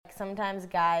sometimes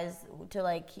guys to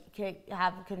like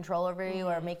have control over you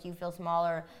or make you feel small,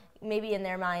 or maybe in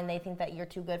their mind they think that you're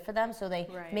too good for them, so they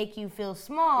make you feel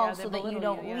small so that you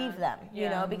don't leave them, you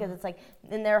know, because it's like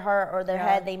in their heart or their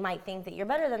head they might think that you're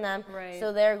better than them,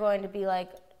 so they're going to be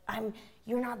like,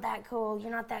 you're not that cool,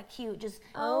 you're not that cute, just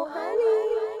honey.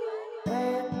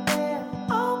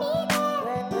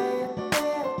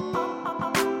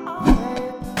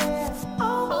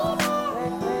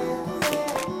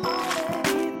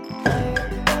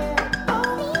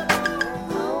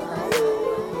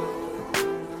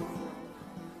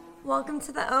 Welcome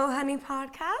to the Oh Honey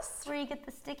podcast, where you get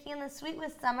the sticky and the sweet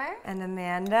with Summer and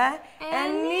Amanda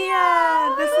and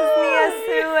Nia. This is Nia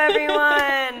Sue,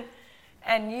 everyone.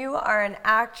 And you are an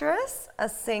actress, a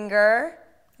singer,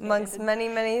 amongst many,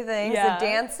 many things. Yeah, a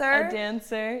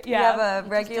dancer. Yeah. You have a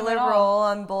regular role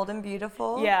on Bold and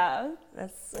Beautiful. Yeah.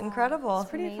 That's incredible. It's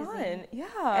pretty fun.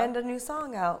 Yeah. And a new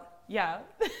song out. Yeah.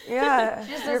 Yeah.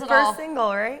 Your first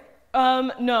single, right?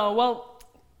 No. Well,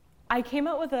 I came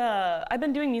out with I've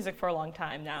been doing music for a long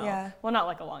time now. Yeah. Well, not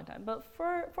like a long time, but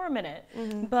for a minute.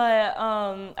 Mm-hmm. But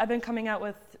I've been coming out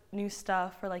with new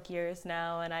stuff for like years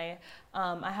now, and I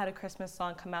had a Christmas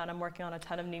song come out, and I'm working on a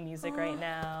ton of new music right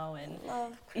now. And I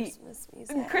love Christmas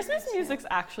music. Christmas music's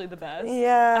actually the best.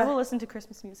 Yeah. I will listen to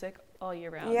Christmas music all year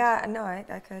round. Yeah, no, I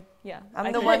could. Yeah.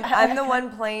 I'm the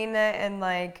one playing it in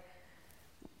like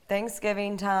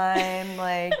Thanksgiving time,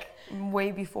 like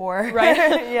way before. Right.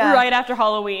 Yeah. Right after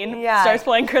Halloween. Yeah. Starts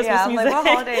playing Christmas music. Like, what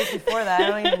holidays before that? I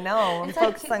don't even know. It's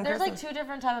like there's like two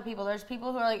different type of people. There's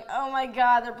people who are like, oh my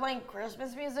God, they're playing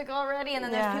Christmas music already, and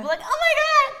then there's people like, oh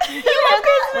my God, you love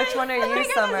Christmas. Which one are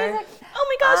you, Summer? Oh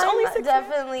my gosh, I'm only 6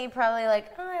 definitely probably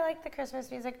like, oh, I like the Christmas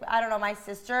music. But I don't know. My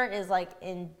sister is like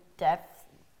in depth,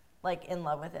 like in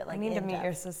love with it. Like I need to meet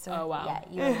your sister. Oh wow. Yeah,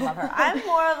 you would love her. I'm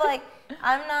more of like,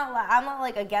 I'm not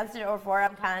like against it or for it.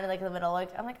 I'm kind of like in the middle. Like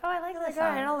I'm like, oh, I like this All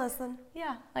song. right, I'll listen.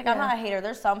 Yeah, like I'm not a hater.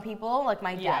 There's some people like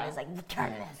my dad is like,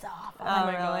 turn this off. Oh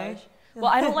my gosh. Well,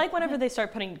 I don't like whenever they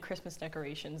start putting Christmas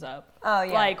decorations up. Oh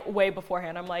yeah. Like way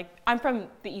beforehand. I'm from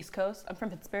the East Coast. I'm from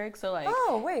Pittsburgh, so like.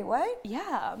 Oh wait, what?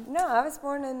 Yeah. No, I was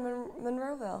born in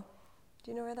Monroeville.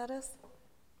 Do you know where that is?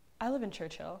 I live in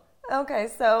Churchill. Okay,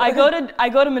 so I go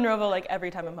to Monroeville like every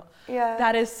time I'm home. Yeah.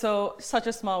 That is such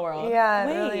a small world. Yeah,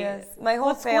 it really is. My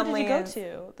whole family What school did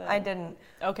you go to? I didn't.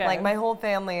 Okay. Like my whole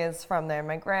family is from there.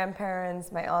 My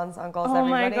grandparents, my aunts, uncles, oh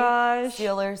everybody. My gosh.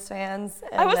 Steelers fans.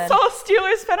 I was so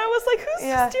Steelers fan. I was like, who's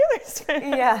a Steelers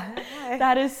fan? Yeah.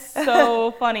 That is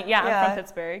so funny. Yeah, I'm from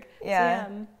Pittsburgh. Yeah.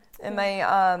 So, and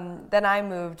my then I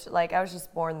moved. Like I was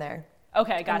just born there.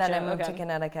 Okay, gotcha. And then I moved to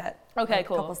Connecticut. Okay, like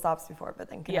cool. A couple stops before, but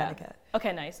then Connecticut. Yeah.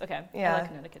 Okay, nice. Okay. Yeah. I like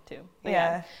Connecticut too. But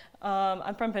yeah.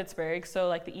 I'm from Pittsburgh, so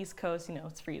like the East Coast,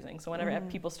 it's freezing. So whenever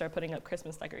people start putting up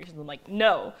Christmas decorations, I'm like,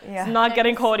 no, it's not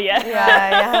getting cold yet.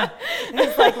 Yeah.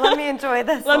 It's like, let me enjoy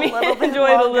this let me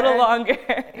enjoy it a little longer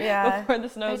before the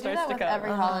snow starts to come.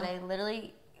 Every holiday,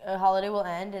 literally, a holiday will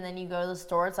end, and then you go to the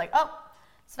store. It's like, oh,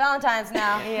 it's Valentine's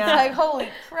now. Yeah. It's like, holy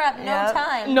crap, no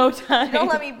time. No time. Don't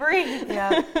let me breathe.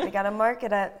 Yeah, they gotta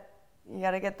market it. You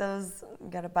gotta get those. You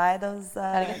gotta buy those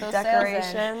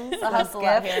decorations. It's a hustle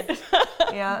out here.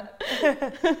 Yeah.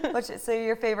 So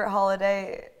your favorite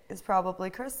holiday is probably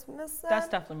Christmas then? That's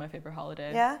definitely my favorite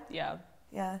holiday. Yeah? Yeah.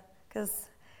 Yeah, because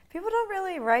people don't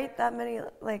really write that many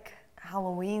like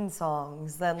Halloween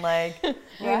songs than like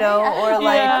or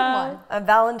like a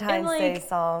Valentine's Day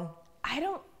song.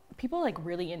 People like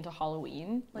really into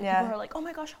Halloween. Like people are like, oh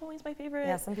my gosh, Halloween's my favorite.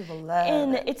 Yeah, some people love it.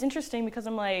 And it's interesting because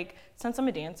I'm like, since I'm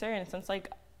a dancer and since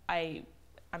like I'm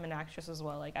an actress as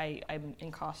well, like I'm in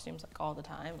costumes like all the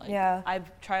time. Like I've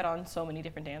tried on so many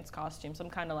different dance costumes. I'm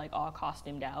kind of like all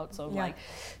costumed out. So I'm like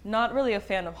not really a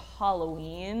fan of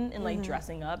Halloween and like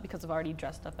dressing up because I've already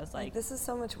dressed up as like. This is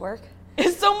so much work.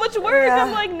 It's so much work. Yeah.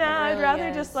 I'm like, nah, Really I'd rather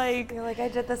is. just like. You're like, I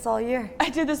did this all year. I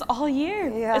did this all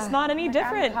year. Yeah. It's not any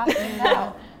different.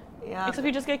 Yeah. Except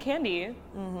you just get candy.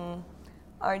 Mm-hmm.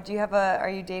 Are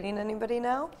you dating anybody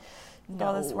now? No.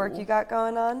 All this work you got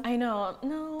going on? I know.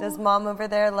 No. Does mom over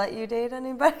there let you date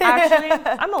anybody? Actually,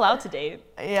 I'm allowed to date.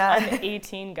 Yeah. I'm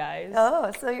 18, guys.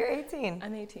 Oh, so you're 18.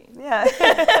 I'm 18. Yeah.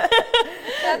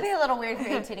 That'd be a little weird if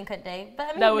you're 18 and couldn't date. But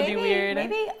I mean, that would be weird.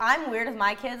 Maybe I'm weird if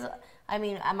my kids. I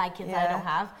mean, my kids I don't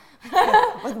have.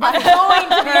 With my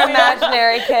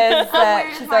imaginary kids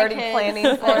that she's already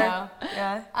planning for.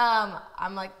 Yeah.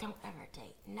 I'm like, don't ever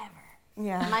date. Never.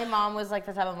 Yeah. My mom was like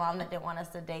the type of mom that didn't want us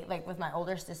to date. Like with my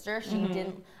older sister, she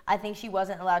didn't. I think she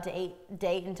wasn't allowed to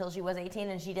date until she was 18,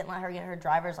 and she didn't let her get her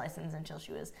driver's license until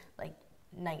she was like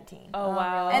 19. Oh,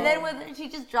 wow. And then she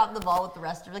just dropped the ball with the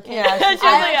rest of the kids. Yeah,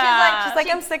 she's like,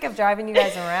 I'm sick of driving you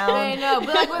guys around. I know,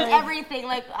 but like with everything,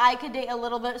 like I could date a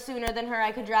little bit sooner than her.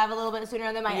 I could drive a little bit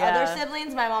sooner than my other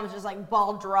siblings. My mom's just like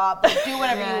ball drop, like do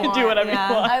whatever you want. Do whatever you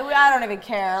want. I don't even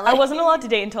care. Like, I wasn't allowed to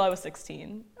date until I was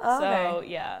 16. Oh, so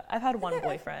yeah, I've had one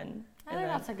boyfriend. I think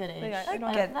that's a good age. I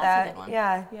get that. A good one.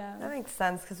 Yeah, that makes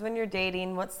sense. Because when you're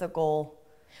dating, what's the goal?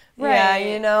 Right. Yeah,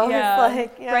 you know,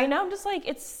 it's like right now I'm just like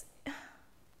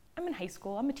I'm in high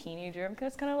school. I'm a teenager. I'm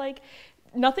just kind of like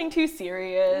nothing too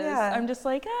serious. Yeah. I'm just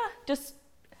like just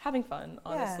having fun,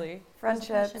 honestly.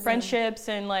 Yeah. Friendships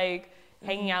and like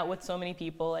hanging out with so many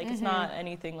people. Like it's not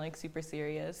anything like super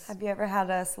serious. Have you ever had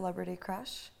a celebrity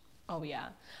crush? Oh yeah.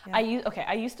 I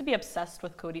used to be obsessed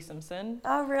with Cody Simpson.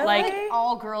 Oh really? Like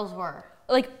all girls were.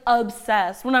 Like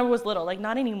obsessed when I was little, like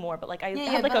not anymore, but like I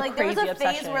had like a crazy obsession. There was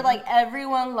a phase where like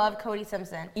everyone loved Cody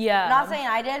Simpson. Yeah. Not saying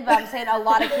I did, but I'm saying a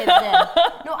lot of kids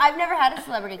did. No, I've never had a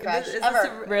celebrity crush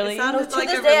ever. Really? To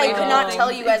this day, I could not tell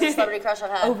you guys a celebrity crush I've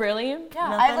had. Oh really?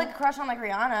 Yeah, I have like a crush on like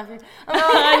Rihanna.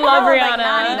 I love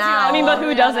Rihanna. I mean, but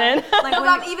who doesn't?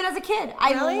 Like even as a kid,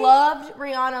 I loved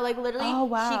Rihanna. Like literally,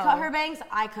 she cut her bangs,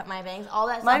 I cut my bangs. All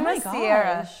that. Mine was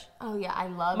Sierra. Oh yeah, I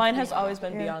love. Mine has always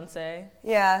been Beyonce.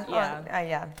 Yeah.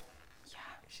 Yeah.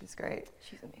 She's great.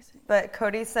 She's amazing. But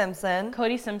Cody Simpson.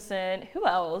 Who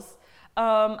else?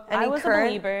 I was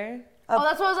current? a Belieber. Oh,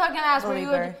 that's what I was going to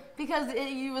ask. Because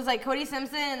it was like Cody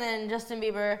Simpson and then Justin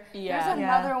Bieber. Yeah. There's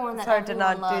another one that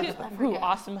everyone loves. Who?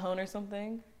 Awesome Hone or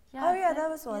something? Yeah, oh yeah, that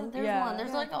was one. There's one.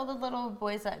 There's like all the little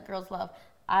boys that girls love.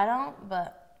 I don't,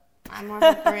 but I'm more of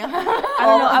a Rihanna. I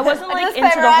don't know. I wasn't like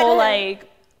into the whole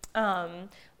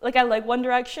like I like One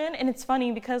Direction, and it's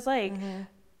funny because like.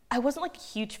 I wasn't like a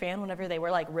huge fan whenever they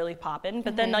were like really poppin',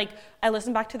 but then like I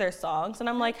listened back to their songs and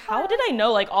I'm like, how did I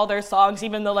know like all their songs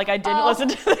even though like I didn't listen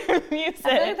to their music?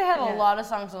 I feel like they have a lot of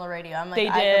songs on the radio. I'm like, they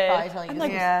did. I could probably tell you.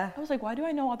 Like, I was like, why do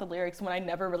I know all the lyrics when I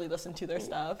never really listened to their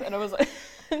stuff? And I was like,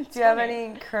 do you have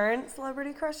any current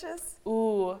celebrity crushes?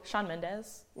 Ooh, Shawn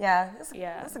Mendes. Yeah,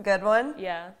 that's a good one.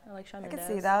 Yeah, I like Shawn Mendes. I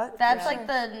can see that. That's like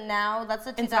that's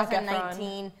the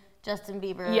 2019. Justin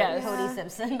Bieber, Cody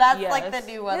Simpson. That's like the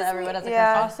new one that everyone has a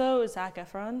crush on. Also, Zac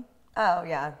Efron. Oh,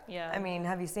 yeah. I mean,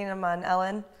 have you seen him on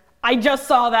Ellen? I just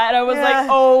saw that. I was like,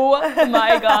 oh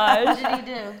my gosh. What did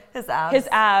he do? His abs. His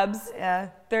abs. Yeah.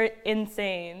 They're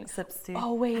insane. Sips tea.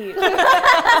 Oh, wait. Is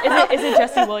it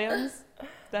Jesse Williams?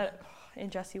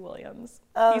 In Jesse Williams.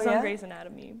 Oh, he's on Grey's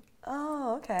Anatomy.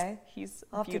 Oh, okay. He's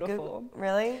beautiful.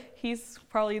 Really? He's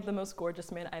probably the most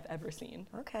gorgeous man I've ever seen.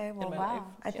 Okay, well, life.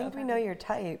 I think we know your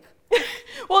type.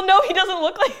 Well, no, he doesn't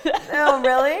look like that. Oh,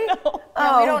 really? No.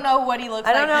 Oh, we don't know what he looks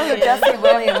like. I don't know who Jesse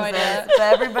Williams is,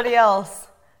 but everybody else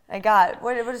I got.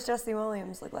 What does Jesse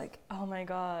Williams look like? Oh my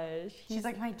gosh. She's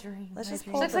like my dream. Let's just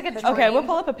pull up a picture. Okay, we'll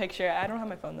pull up a picture. I don't have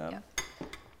my phone though. Yeah.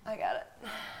 I got it.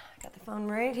 I got the phone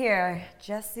right here.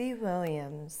 Jesse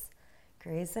Williams,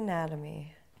 Grey's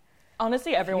Anatomy.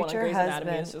 Honestly, everyone on Grey's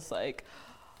Anatomy is just like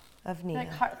of Nia.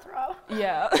 Like heartthrob.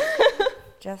 Yeah.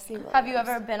 Jesse Williams. Have you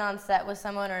ever been on set with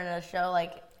someone or in a show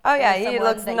like? Oh yeah, he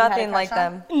looks nothing like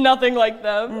them. Nothing like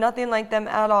them. Nothing like them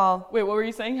at all. Wait, what were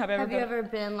you saying? Have you ever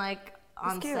been like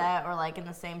on set or like in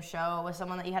the same show with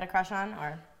someone that you had a crush on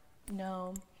or?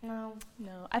 No.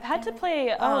 I've had to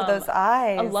play those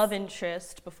eyes. A love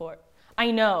interest before.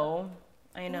 I know.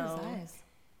 Those eyes.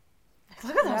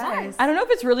 Look at those eyes. I don't know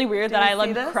if it's really weird that I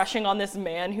like crushing on this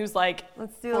man who's like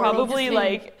probably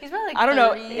like he's probably like I don't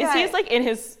know. 30. Is he like in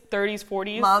his 30s,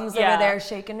 40s? Mom's over there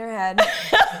shaking her head.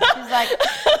 She's like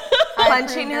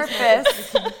clenching her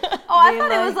fist. Oh, I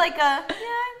thought it was like a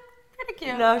pretty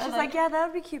cute. No, she's like, yeah, that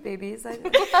would be cute, babies. That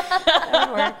would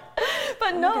work.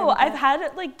 But no, I've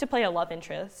had like to play a love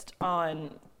interest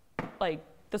on like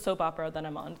the soap opera that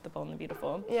I'm on, The Bold and the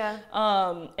Beautiful. Yeah.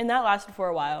 And that lasted for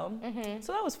a while.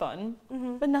 So that was fun.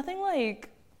 But nothing like,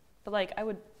 I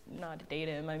would not date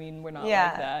him. I mean, we're not like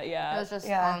that. Yeah. It was just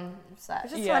on set.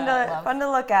 It's just fun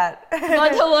to look at.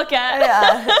 Fun to look at.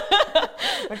 Yeah.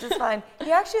 Which is fine.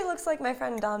 He actually looks like my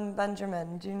friend Don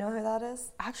Benjamin. Do you know who that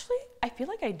is? Actually, I feel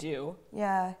like I do.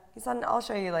 Yeah. He's on, I'll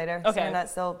show you later. Okay. So you're not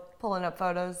still pulling up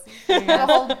photos. The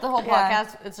whole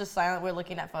podcast, it's just silent. We're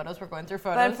looking at photos. We're going through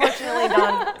photos. But unfortunately,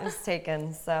 Don is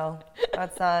taken, so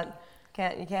that's not,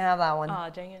 you can't have that one. Aw,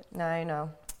 dang it. No, I know.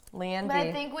 Leanne But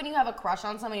I think when you have a crush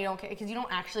on someone, you don't care because you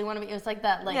don't actually want to be. It's like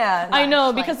that, like. Yeah. I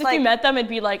know because if you met them, it'd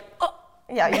be like, oh.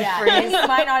 Yeah, you freeze. You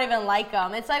might not even like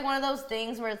them. It's like one of those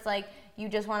things where it's like you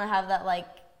just want to have that like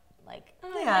like,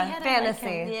 fantasy.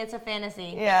 It's a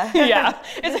fantasy. Yeah. Yeah.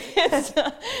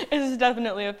 It's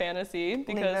definitely a fantasy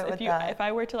because if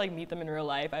I were to like meet them in real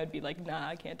life, I would be like, nah,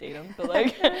 I can't date them. But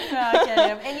like, no, I can't date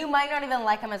him. And you might not even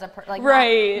like him as a person. Like,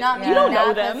 right. Not you don't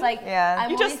know them. Like,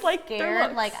 I'm you just like scared. their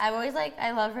looks. Like, I'm always like,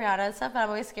 I love Rihanna and stuff, but I'm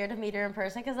always scared to meet her in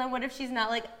person because then what if she's not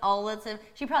like all that's in,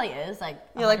 she probably is like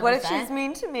 100%. You're like, what if she's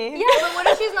mean to me? Yeah, but what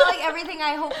if she's not like everything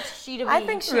I hoped she to be? I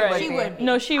think she would be.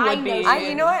 No, she would be.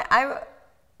 You know what? I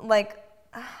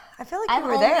feel like you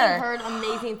were there. I've only heard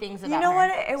amazing things about her. You know what?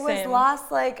 It was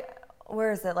last, like,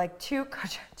 where is it? Like two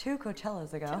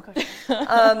Coachellas ago.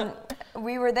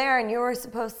 We were there, and you were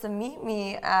supposed to meet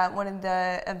me at one of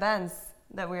the events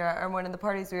that we were at, or one of the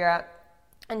parties we were at,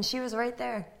 and she was right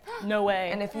there. No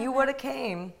way. And if you would have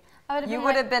came, you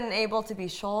would have been able to be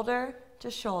shoulder to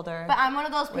shoulder. But I'm one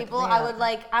of those people,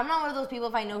 I'm not one of those people,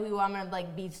 if I know who you are, I'm going to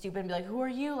like be stupid and be like, who are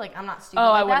you? Like, I'm not stupid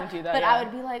I wouldn't do that. But I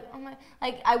would be like, oh my,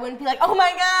 like, I wouldn't be like, oh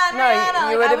my God, no, Rihanna.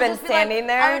 You would have been standing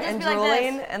there and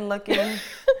drooling and looking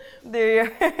through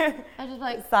your I just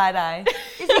like side eye.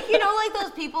 It's like, you know, like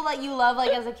those people that you love,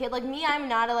 like as a kid. Like me, I'm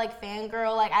not a like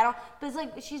fangirl. Like I don't. But it's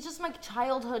like she's just my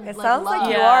childhood. It like, sounds love.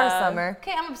 like you are, Summer.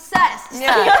 Okay, I'm obsessed.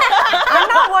 Yeah, I'm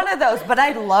not one of those, but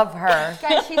I love her.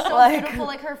 Guys, she's so beautiful.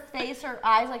 Like her face, her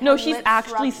eyes, like no, her she's lip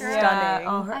actually structure. stunning.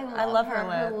 Yeah. I love her.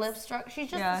 Her lip structure. She's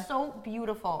just so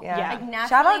beautiful. Yeah. Like naturally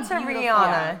shout out to beautiful.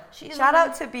 Rihanna. Yeah. Shout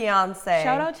out to Beyonce.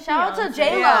 Shout out to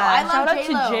J-Lo. Yeah. I love Shout out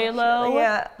J-Lo. to J-Lo.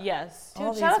 Yeah. Yes.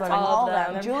 Dude, shout out to all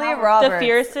of them. Julia Roberts. The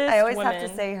fiercest I always women. have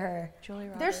to say her. Julia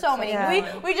Roberts. There's so many.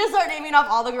 Yeah. We just start naming off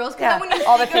all the girls. Yeah. When you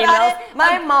All the think about females. it,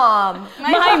 My mom.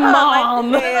 My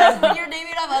mom. When you're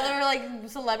naming off other like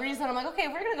celebrities, and I'm like, okay,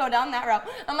 we're gonna go down that route.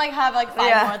 I'm like, have like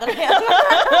 5 more than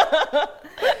I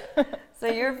am. So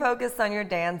you're focused on your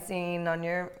dancing, on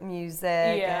your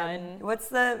music. Yeah. And what's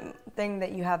the thing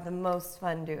that you have the most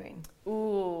fun doing?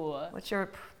 Ooh. What's your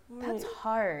That's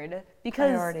hard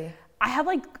because priority? I have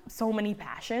like so many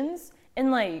passions,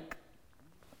 and like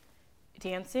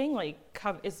dancing like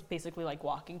is basically like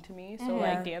walking to me. So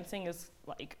like dancing is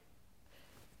like,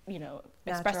 you know,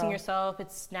 expressing yourself.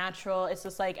 It's natural. It's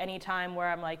just like any time where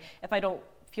I'm like, if I don't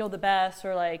feel the best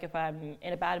or like if I'm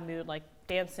in a bad mood, like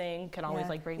dancing can always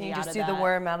like bring me out of that. You just do the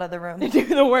worm out of the room. Do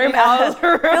the worm out of the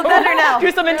room. Feel better now.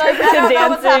 Do some interpretive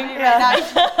dancing.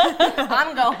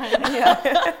 I'm going.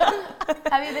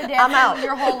 Have you been dancing I'm out.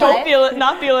 your whole life? Don't feel it.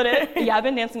 Not feeling it. Yeah, I've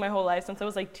been dancing my whole life since I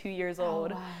was like 2 years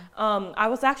old. Wow. I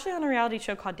was actually on a reality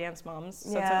show called Dance Moms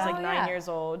since I was like 9 years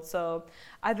old. So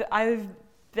I've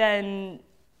been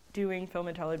doing film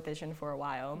and television for a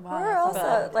while. Who are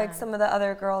also like some of the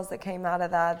other girls that came out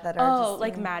of that are just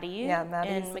like Maddie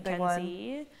Maddie's and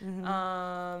Mackenzie,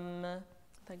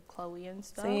 like Chloe and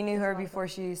stuff. So you knew her before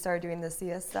she started doing the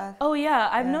CS stuff? Oh yeah,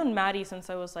 I've known Maddie since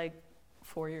I was like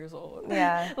 4 years old.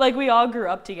 Yeah. Like we all grew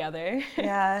up together.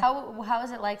 Yeah. How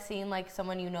is it like seeing like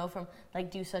someone you know from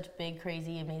like do such big,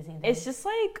 crazy, amazing things? It's just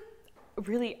like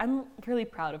I'm really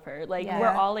proud of her. Like we're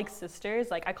all like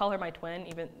sisters. Like I call her my twin,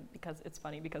 even because it's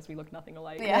funny because we look nothing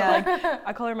alike. Yeah. Like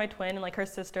I call her my twin, and like her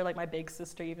sister, like my big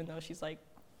sister, even though she's like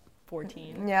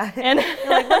 14. Yeah. And you're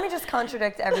like, let me just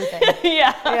contradict everything.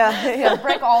 Yeah.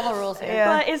 Break all the rules here.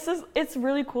 Yeah. But it's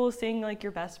really cool seeing like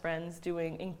your best friends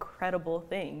doing incredible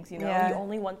things. You know, you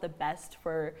only want the best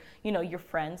for, you know, your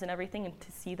friends and everything, and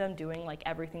to see them doing like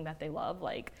everything that they love,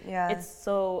 like it's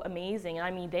so amazing. And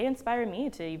I mean, they inspire me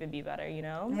to even be better, you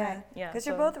know? Yeah. Yeah. Because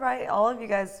you're both right, all of you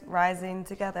guys rising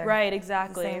together. Right,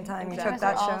 exactly. At the same time, You took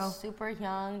that are show. all super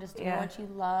young, just doing what you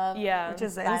love. Yeah. Which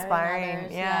is inspiring.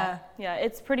 Others. Yeah. Yeah,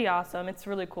 it's pretty awesome. It's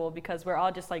really cool because we're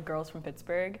all just like girls from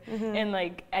Pittsburgh, and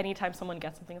like anytime someone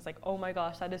gets something, it's like, oh my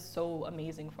gosh, that is so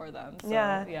amazing for them. So,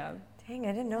 yeah. Dang,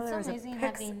 I didn't know there was a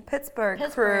Pittsburgh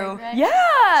crew. right?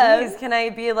 Yeah. Jeez, can I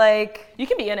be like? You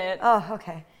can be in it. Oh,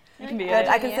 okay. You can be in Good. it.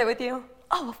 I can sit with you.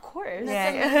 Oh, of course. It's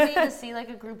amazing to see like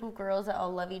a group of girls that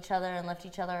all love each other and lift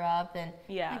each other up, and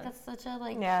like, that's such a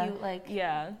like cute like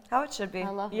how it should be. I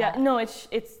love that. Yeah, no, it's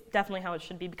definitely how it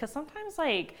should be, because sometimes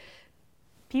like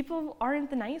people aren't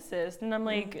the nicest, and I'm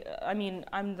like, I mean,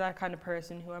 I'm that kind of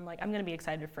person who I'm like, I'm gonna be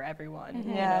excited for everyone,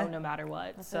 you know, no matter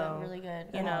what. That's so really good.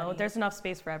 You know, there's enough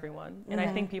space for everyone, and I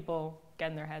think people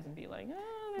get in their heads and be like,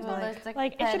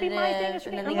 like it should be my thing. It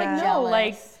should be. I'm like, no,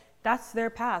 like that's their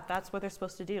path. That's what they're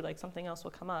supposed to do. Like something else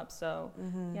will come up. So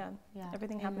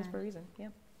everything happens for a reason. Yeah.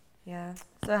 Yeah.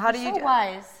 So how do you? So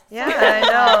wise. Yeah, I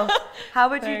know. How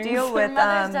would you deal with? Your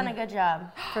mother's done a good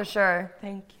job. For sure.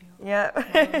 Thank you. Yeah.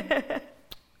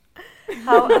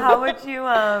 How would you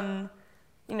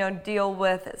you know, deal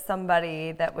with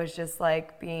somebody that was just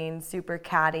like being super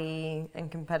catty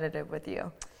and competitive with you?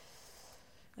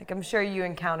 Like, I'm sure you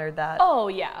encountered that. Oh,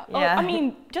 yeah. Oh, I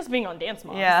mean, just being on Dance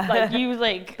Moms. Yeah. Like, you,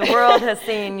 like... The world has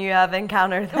seen you have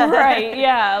encountered that. Right,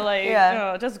 yeah. Like, you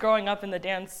know, just growing up in the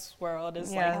dance world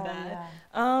is like that.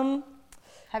 Yeah.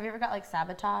 Have you ever got, like,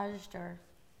 sabotaged or...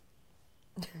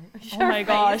 Oh my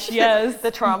gosh, yes.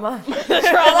 The trauma. It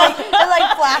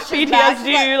like flashes PTSD,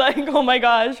 back. like, oh my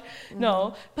gosh.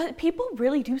 No, but people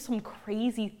really do some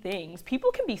crazy things.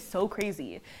 People can be so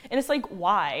crazy. And it's like,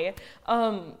 why?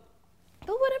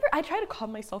 But whatever, I try to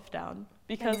calm myself down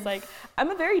because like, I'm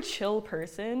a very chill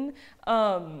person.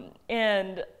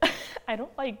 And I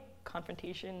don't like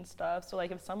confrontation stuff. So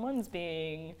like, if someone's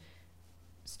being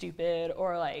stupid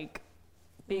or like,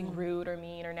 being rude or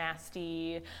mean or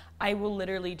nasty, I will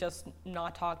literally just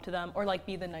not talk to them or like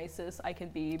be the nicest I can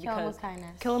be. Kill them with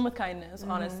kindness. Kill them with kindness,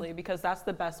 honestly, because that's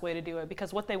the best way to do it.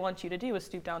 Because what they want you to do is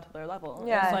stoop down to their level.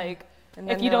 Yeah. It's like,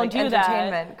 if you don't like, do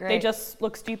that, great. they just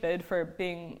look stupid for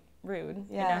being rude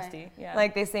and nasty. Yeah.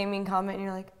 Like they say a mean comment and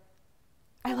you're like,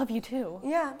 I love you too.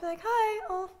 Yeah, be like, hi,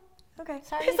 oh, okay.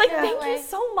 Sorry, it's like, thank you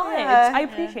so much. Yeah. I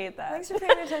appreciate that. Thanks for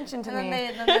paying attention to me.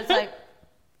 Then there's like,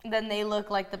 then they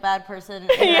look like the bad person.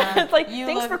 Yeah, it's like,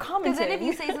 thanks for commenting. Because then if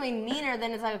you say something meaner,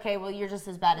 then it's like, okay, well, you're just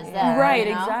as bad as them. Right,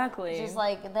 you know? Exactly. It's just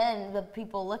like, then the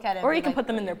people look at it. Or you can put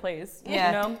them in their place. Yeah.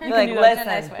 You know? You like, can do listen. that in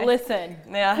a nice way. Listen.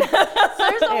 Yeah. So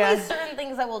there's always certain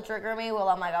things that will trigger me. Well,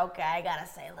 I'm like, okay, I gotta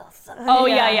say a little something. Oh,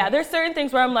 yeah. There's certain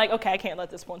things where I'm like, okay, I can't let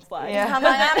this one slide. Yeah. I'm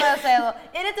gonna say a little.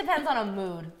 And it depends on a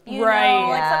mood. You Right. know?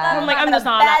 Like sometimes I'm like, I'm having just a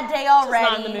not bad day already.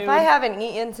 Just not in the mood. If I haven't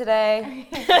eaten today,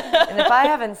 and if I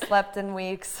haven't slept in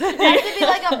weeks. It has to be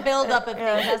like a build-up of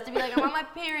things. It has to be like, I'm on my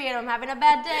period, I'm having a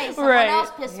bad day, someone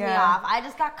else pissed me off, I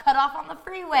just got cut off on the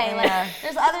freeway. Like,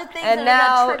 there's other things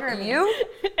that trigger me.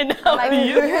 And now like,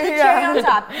 you. You're the cherry on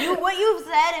top. What you've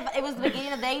said, if it was the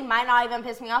beginning of the day, might not even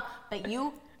piss me off, but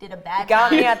you did a bad got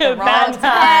time. me at the wrong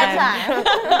time.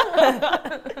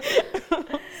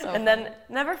 And then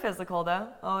never physical though.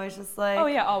 Always just like. Oh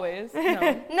yeah, always. No.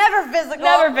 Never physical.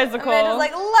 Never physical. And then just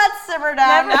like, let's simmer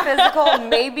down. Never physical.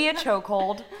 Maybe a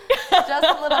chokehold. Just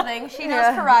a little thing. She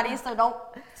knows karate, so don't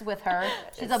with her.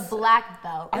 She's a black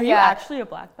belt. Are you actually a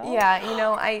black belt? Yeah, you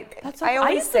know, I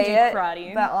always used to say do it,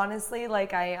 karate. but honestly,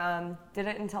 like I did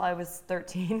it until I was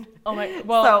 13. Oh my,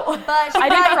 well, but she I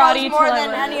did karate knows more than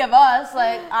any of us.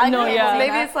 Like I No, can't yeah. believe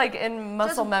Maybe that. it's like in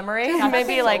muscle memory. just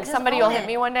Maybe just like just somebody own will hit it.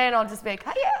 me one day and I'll just be like,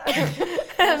 hiya,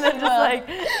 and then just like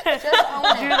Just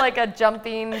own do it. like a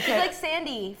jumping She's kick. like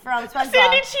Sandy from SpongeBob.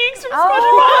 Sandy Cheeks from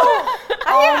SpongeBob.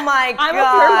 Oh my god! I'm a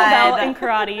purple belt in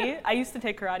karate. I used to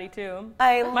take karate too.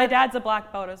 My dad's a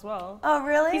black belt as well. Oh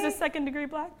really? He's a 2nd degree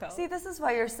black belt. See, this is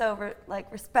why you're so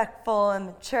respectful and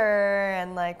mature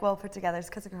and like well put together. It's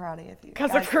because of karate.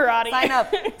 Because of karate. Sign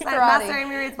up. Master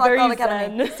Amy Reed's Black Belt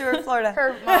Academy, Stewart, Florida.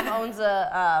 Her mom owns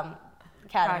a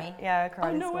academy. Yeah,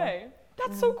 karate Oh no school. way.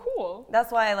 That's so cool.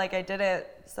 That's why I did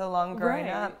it so long growing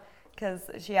up, because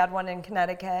she had one in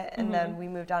Connecticut, and then we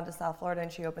moved on to South Florida,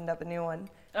 and she opened up a new one.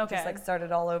 Okay. Just like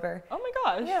started all over. Oh my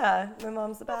gosh. Yeah, my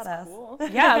mom's a badass. Cool.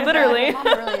 Yeah, literally. Mom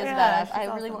really is Yeah, badass. she's I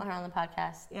really awesome. want her on the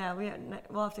podcast. Yeah,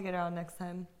 we'll have to get her on next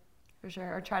time, for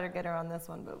sure, or try to get her on this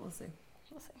one, but we'll see.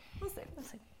 We'll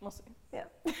see. Yeah.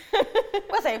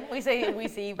 We'll say we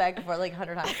see back and forth like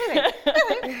 100 times.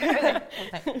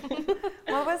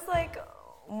 What was like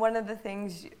one of the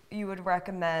things you would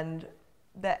recommend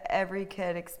that every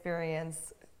kid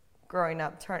experience growing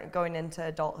up, going into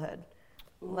adulthood?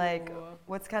 Ooh. Like,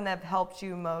 what's kind of helped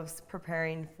you most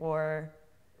preparing for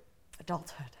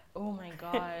adulthood? Oh my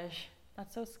gosh.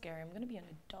 That's so scary. I'm going to be an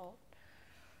adult.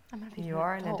 You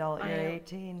are an adult. You're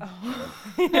 18. Oh.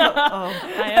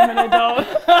 I am an adult.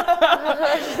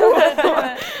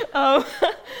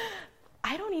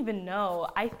 I don't even know.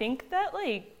 I think that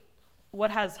like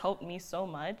what has helped me so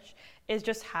much is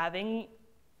just having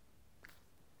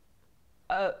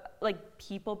like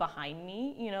people behind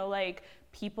me, you know, like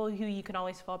people who you can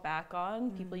always fall back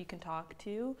on, people you can talk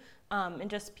to, and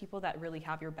just people that really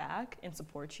have your back and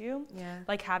support you. Yeah.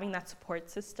 Like having that support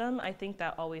system, I think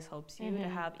that always helps you to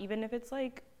have, even if it's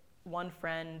like one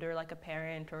friend or like a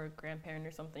parent or a grandparent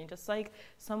or something, just like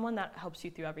someone that helps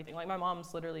you through everything. Like my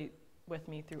mom's literally with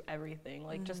me through everything,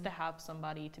 like just to have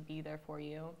somebody to be there for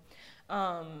you.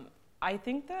 I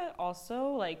think that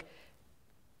also like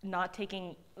not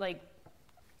taking, like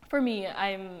for me,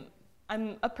 I'm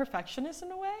a perfectionist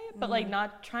in a way, but like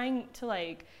not trying to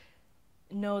like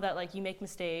know that like you make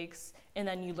mistakes and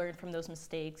then you learn from those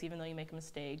mistakes. Even though you make a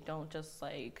mistake, don't just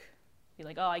like be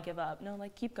like, oh, I give up. No,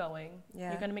 like keep going.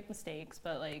 You're gonna make mistakes,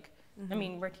 but like I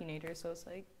mean, we're teenagers, so it's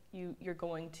like you're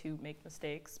going to make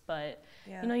mistakes, but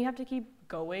you know, you have to keep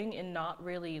going and not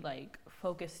really like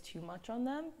focus too much on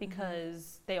them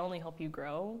because they only help you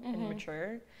grow and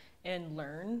mature and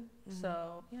learn.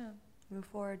 So yeah. Move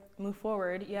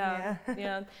forward. Yeah.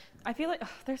 Yeah. I feel like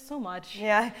there's so much.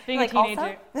 Yeah. Being like a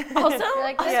teenager. Also? You're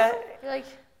like, You're like,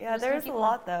 yeah, there's a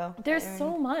lot though. There's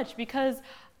so much because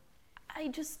I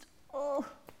just Do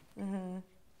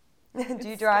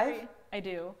you drive? Scary. I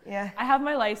do. Yeah. I have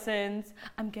my license.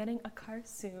 I'm getting a car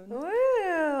soon.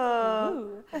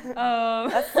 Ooh.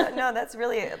 That's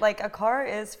really, like, a car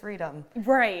is freedom.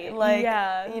 Right. Like,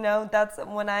 yeah. you know, that's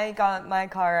when I got my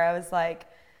car, I was like,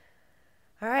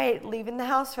 all right, leaving the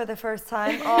house for the first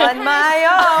time on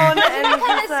my own. And it's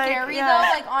kind of scary though.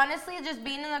 Like honestly, just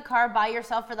being in the car by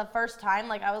yourself for the first time,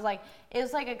 like I was like, it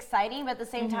was like exciting, but at the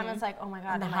same time, it's like, oh my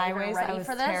god, am I even ready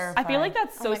for this? Terrified. I feel like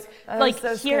that's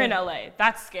so here in LA,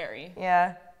 that's scary.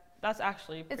 Yeah. That's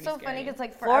actually pretty It's so scary. funny because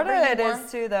like Florida it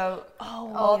is too though.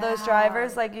 Oh, all those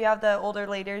drivers, like you have the older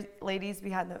ladies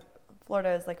behind the.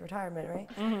 Florida is like retirement, right?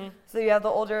 Mm-hmm. So you have the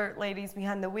older ladies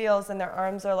behind the wheels, and their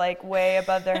arms are like way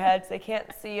above their heads. They can't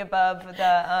see above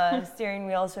the steering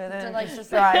wheel, so they're like just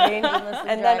driving.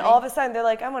 And then all of a sudden they're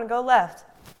like, "I'm gonna go left,"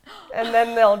 and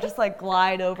then they'll just like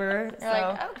glide over. You're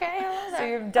like, okay, so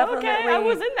you're definitely I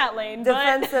was in that lane.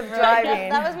 Defensive driving.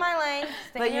 That was my lane.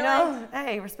 But you know,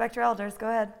 hey, respect your elders. Go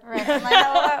ahead. Right. I'm like,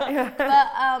 hello.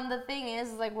 But the thing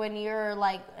is, like, when you're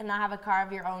like not have a car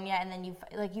of your own yet, and then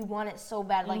you want it so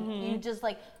bad, like you just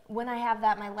like when I have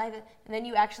that in my life, and then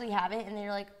you actually have it, and then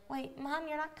you're like, wait, Mom,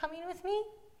 you're not coming with me?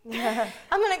 Yeah.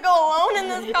 I'm gonna go alone in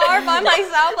this car by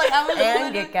myself. Like I was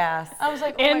and get gas. I was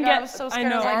like, oh my god, I was so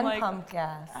scared. And like, pump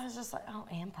gas. I was just like, oh,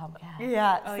 and pump gas.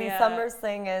 Yeah. See, Summer's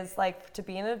thing is like to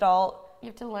be an adult, you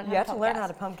have to learn. How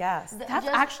to pump gas. That's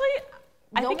actually.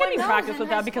 I think I need practice with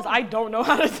that because I don't know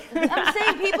how to do that. I'm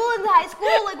saying people in high school,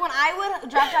 like when I would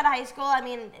dropped out of high school, I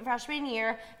mean freshman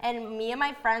year, and me and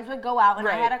my friends would go out, and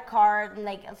I had a car, and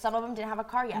like some of them didn't have a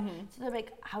car yet. So they're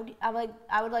like, how do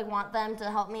I would like want them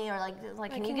to help me or like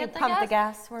can you get pump the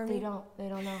gas for me? They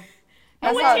don't know.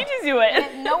 No one teaches you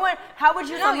it. No one. How would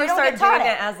you know? Summer You don't started get taught doing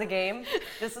it. it as a game.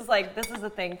 This is a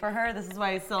thing for her. This is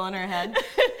why it's still in her head.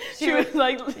 She was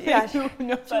like, yeah. She want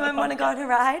to go on a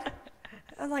ride.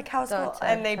 I'm like, how's school?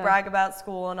 And they brag about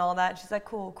school and all that. She's like,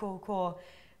 cool.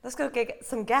 Let's go get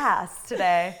some gas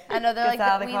today. I know they're like,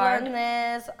 we learned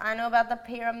this. I know about the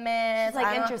pyramids. It's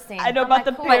like interesting. I know about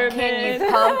the pyramids. Can you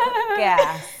pump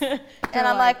gas? And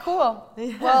I'm like, cool.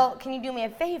 Well, can you do me a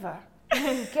favor?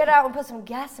 Get out and put some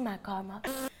gas in my car, Mom.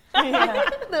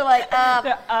 They're like,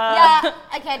 yeah,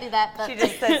 I can't do that. But she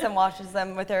just sits and watches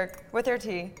them with her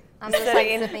tea. I'm just like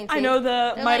sipping tea. I know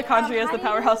the mitochondria is the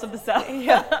powerhouse of the cell.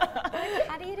 Yeah.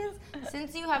 How do you do this?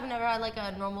 Since you have never had like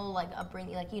a normal like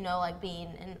upbringing, like like being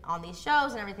on these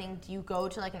shows and everything, do you go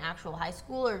to like an actual high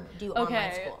school or do you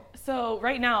online school? So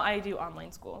right now I do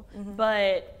online school,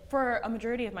 but for a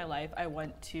majority of my life I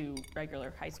went to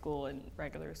regular high school and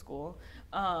regular school.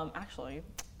 Actually,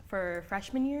 for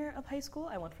freshman year of high school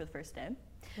I went for the first day,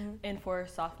 and for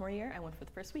sophomore year I went for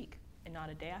the first week, and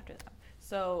not a day after that.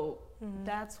 So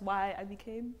that's why I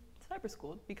became cyber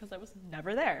school, because I was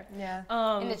never there. Yeah.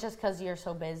 And it's just because you're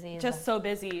so busy. So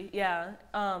busy, yeah.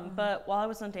 But while I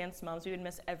was on Dance Moms, we would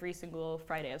miss every single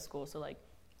Friday of school. So like,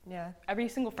 every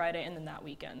single Friday and then that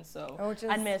weekend. So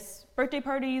I'd miss birthday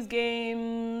parties,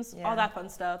 games, all that fun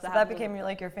stuff. So that became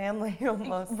like your family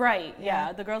almost. Right.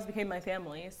 Yeah. The girls became my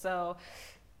family. So,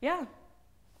 yeah,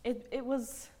 it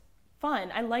was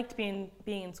fun. I liked being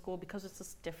in school because it's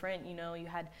just different, you know, you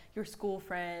had your school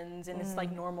friends and it's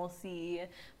like normalcy,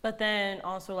 but then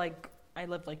also like I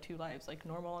lived like two lives, like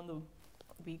normal on the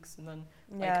weeks and then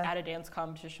like at a dance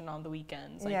competition on the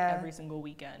weekends, like every single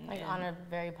weekend. Like on a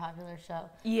very popular show.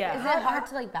 Yeah. Is it hard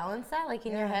to like balance that, like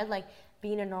in your head, like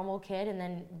being a normal kid and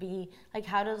then like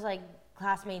how does like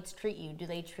classmates treat you? Do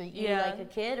they treat you like a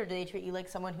kid or do they treat you like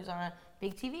someone who's on a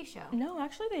big TV show? No,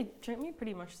 actually they treat me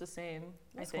pretty much the same.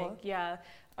 That's I think. Cool. Yeah.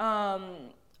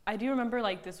 I do remember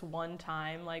like this one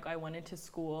time, like I went into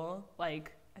school,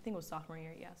 like I think it was sophomore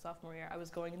year. Yeah, sophomore year. I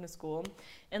was going into school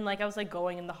and like I was like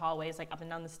going in the hallways, like up and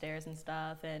down the stairs and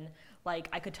stuff, and like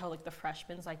I could tell like the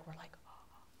freshmen like were like,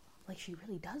 like she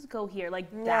really does go here,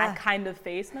 like that kind of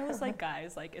face, and I was like,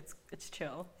 guys, like it's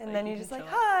chill. And like, then you just like,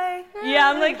 hi. Yeah,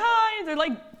 I'm like, hi. They're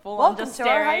like full on just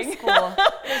staring. Welcome to our high school.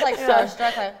 It's like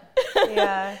starstruck.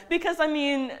 Yeah. Because I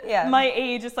mean, my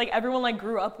age, it's like everyone like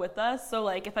grew up with us, so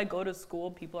like if I go to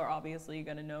school, people are obviously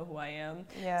gonna know who I am.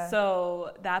 Yeah.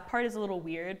 So that part is a little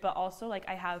weird, but also like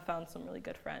I have found some really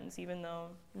good friends, even though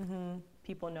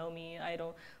people know me. I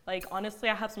don't like honestly.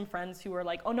 I have some friends who are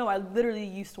like, oh no, I literally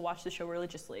used to watch the show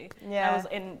religiously. Yeah.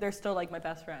 And they're still like my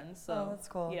best friends. So that's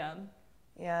cool. Yeah.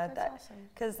 Yeah, that's awesome.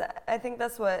 Because I think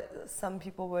that's what some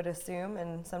people would assume,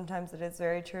 and sometimes it is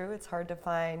very true. It's hard to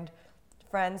find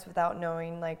friends without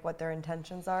knowing like what their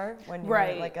intentions are when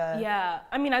you're like a. Yeah,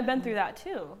 I mean, I've been through that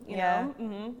too. You know,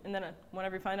 and then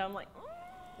whenever you find out, I'm like.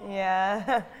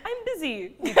 Yeah. I'm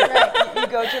busy. You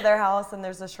go to their house and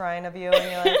there's a shrine of you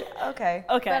and you're like, okay.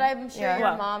 Okay. But I'm sure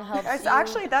your mom helps you.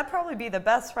 Actually, that'd probably be the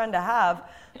best friend to have.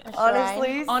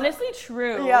 Honestly,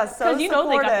 true. Yeah, so because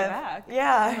supportive. They got your back.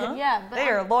 Yeah. Yeah, but they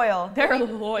are loyal. They're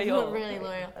loyal. Really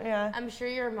loyal. Yeah. I'm sure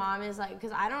your mom is like,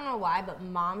 because I don't know why, but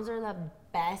moms are the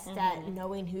best at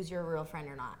knowing who's your real friend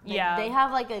or not. Like, they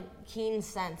have like a keen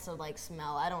sense of like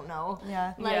smell. I don't know.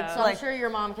 Yeah. So I'm sure your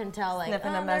mom can tell like,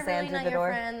 sniffing them they're as they really enter not the your door.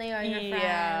 friend. They are your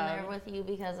friend. They're with you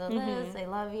because of this. They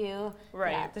love you.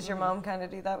 Right. Yeah. Does your mom kind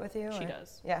of do that with you? She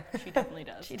does. Yeah. She definitely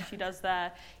does. She does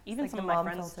that. Even like some of my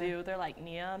friends do. They're like,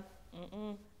 Nia,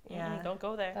 don't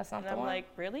go there. That's not and the I'm one. like,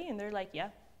 really? And they're like,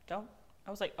 yeah, don't.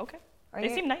 I was like, okay.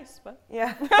 They seem nice, but.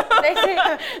 Yeah. They seem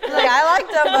like, I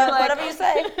like them, but like, whatever you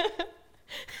say.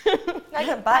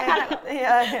 Bye.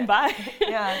 Yeah. Bye.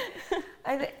 Yeah.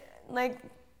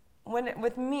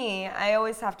 With me, I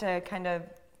always have to kind of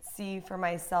see for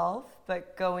myself,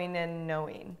 but going in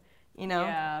knowing, you know?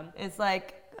 Yeah. It's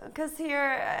like, because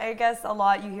here, I guess a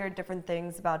lot you hear different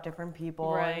things about different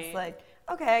people. Right. And it's like,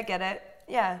 okay, I get it.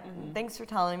 Yeah, thanks for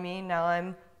telling me. Now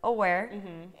I'm aware.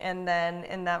 And then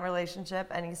in that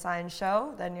relationship, any signs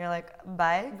show, then you're like,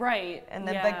 bye. Right. And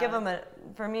then, but give them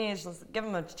for me, it's just give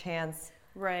them a chance.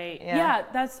 Right. Yeah.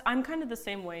 I'm kind of the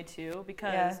same way too,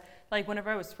 because like whenever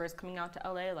I was first coming out to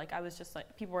LA, like I was just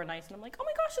like, people were nice and I'm like, oh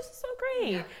my gosh, this is so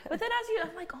great. Yeah. But then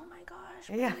I'm like, oh my gosh,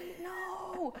 wait,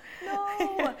 no.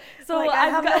 So like, I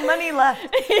have no money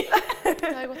left.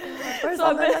 Where's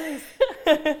all my money?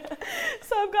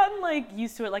 So I've gotten like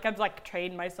used to it. Like I've like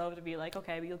trained myself to be like,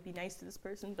 okay, you'll be nice to this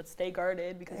person, but stay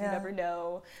guarded because you never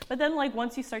know. But then like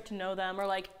once you start to know them, or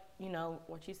like, you know,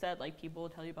 what you said, like people will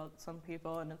tell you about some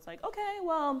people and it's like, okay,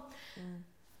 well,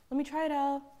 let me try it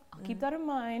out. I'll keep that in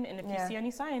mind. And if you see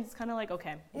any signs, it's kind of like,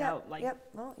 okay, now, like. Yep,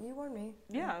 well, you warned me.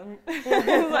 Yeah.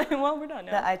 It's like, well, we're done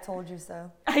now. That I told you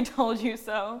so. I told you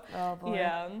so. Oh, boy.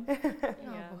 Yeah. Oh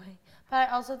boy. But I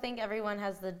also think everyone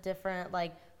has the different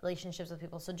like relationships with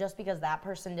people. So just because that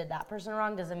person did that person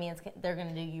wrong doesn't mean they're going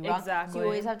to do you wrong. Exactly. So you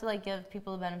always have to like give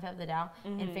people the benefit of the doubt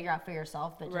and figure out for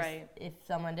yourself. But just if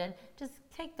someone did, just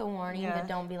take the warning, but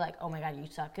don't be like, oh my God, you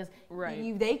suck. Because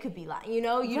they could be lying. You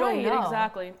know, you don't know.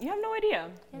 Exactly. You have no idea.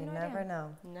 You never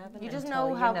know. You just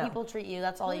know how people treat you.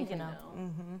 That's all you can know.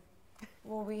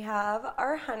 Well, we have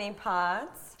our honey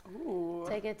pots. Ooh.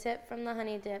 Take a tip from the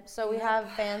honey dip. So we have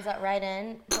fans that write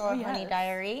in for Honey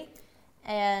Diary,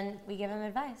 and we give them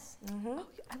advice. Oh,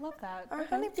 I love that. Our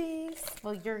honeybees.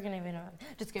 Well, you're gonna be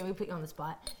just gonna put you on the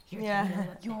spot. You're giving them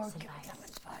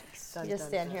advice. You just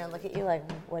stand here and look at you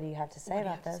like, what do you have to say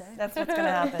about this? That's what's gonna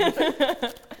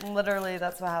happen. Literally,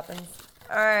 that's what happens.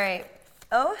 All right.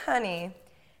 Oh, honey.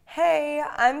 Hey,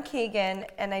 I'm Keegan,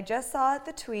 and I just saw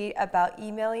the tweet about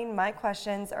emailing my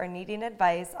questions or needing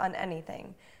advice on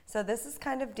anything. So this is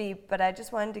kind of deep, but I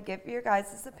just wanted to give your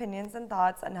guys' opinions and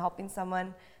thoughts on helping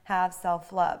someone have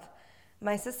self-love.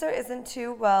 My sister isn't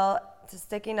too well to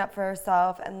sticking up for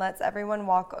herself and lets everyone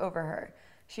walk over her.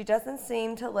 She doesn't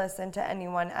seem to listen to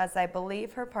anyone, as I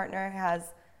believe her partner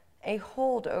has a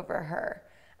hold over her.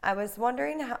 I was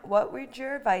wondering what would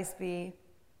your advice be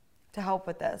to help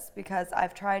with this, because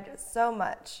I've tried so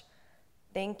much.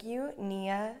 Thank you,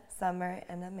 Nia, Summer,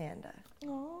 and Amanda.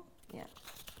 Aww. Yeah.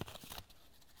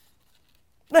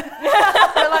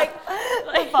 We're like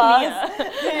pause.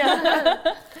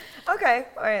 Yeah. Okay,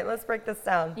 all right, let's break this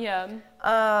down. Yeah.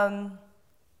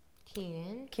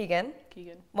 Keegan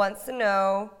wants to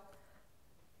know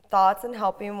thoughts on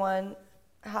helping one.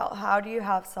 How do you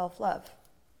have self-love,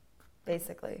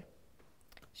 basically?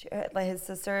 His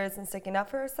sister isn't sticking up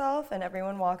for herself, and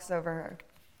everyone walks over her.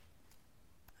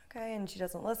 Okay, and she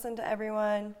doesn't listen to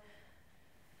everyone,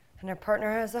 and her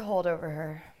partner has a hold over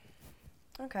her.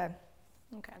 Okay.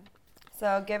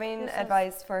 So giving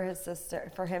advice for his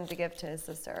sister, for him to give to his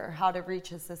sister, or how to reach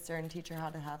his sister and teach her how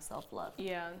to have self-love.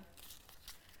 Yeah.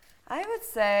 I would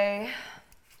say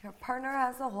her partner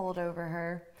has a hold over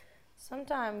her.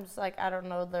 Sometimes, like, I don't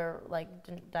know their, like,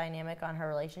 dynamic on her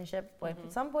relationship.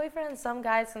 Some boyfriends, some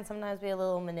guys can sometimes be a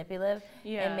little manipulative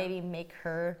and maybe make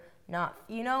her not,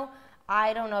 you know,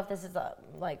 I don't know if this is a,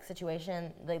 like,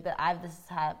 situation, like, this has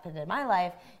happened in my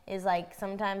life, is, like,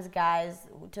 sometimes guys,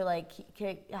 to, like,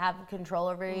 have control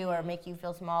over you or make you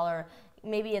feel small, or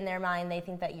maybe in their mind they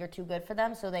think that you're too good for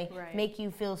them, so they make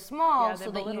you feel small so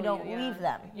that you don't leave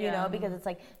them, you know, because it's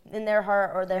like in their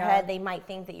heart or their head they might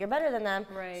think that you're better than them,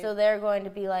 so they're going to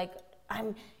be like,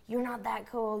 you're not that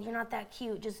cool, you're not that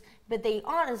cute. But they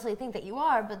honestly think that you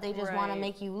are, but they just want to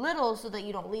make you little so that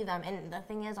you don't leave them. And the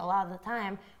thing is, a lot of the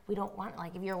time, we don't want,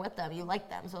 like, if you're with them, you like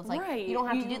them. So it's like, you don't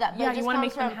have to do that. But you want to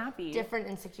make them happy. Different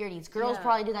insecurities. Girls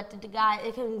probably do that to guys.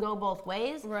 It can go both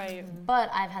ways. Right. But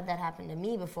I've had that happen to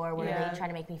me before where they try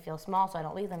to make me feel small so I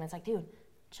don't leave them. It's like, dude,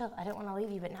 chill, I didn't want to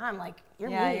leave you, but now I'm like, you're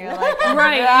mean. You're like,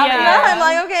 right, Now I'm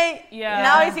like, okay,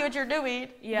 now I see what you're doing.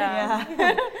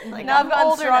 Like, now I've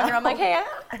gotten stronger. I'm like, hey,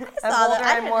 I saw that.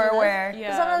 I'm more aware.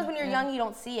 Sometimes when you're young, you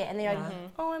don't see it, and they're like,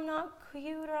 oh, I'm not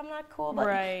cute or I'm not cool, but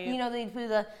you know, they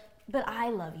do but I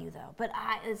love you though. But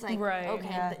it's like,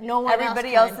 okay, but no one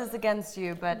Everybody else is against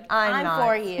you, but I'm not.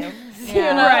 for you. You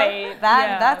know? Right.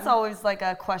 That's always like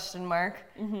a question mark.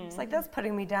 It's like, that's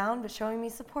putting me down, but showing me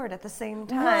support at the same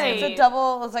time. Right.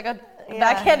 It's like a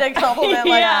backhanded compliment.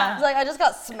 Like, it's like I just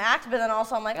got smacked, but then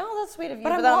also I'm like, oh, that's sweet of you.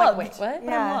 But then I'm like, loved. wait, what?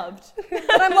 But I'm loved.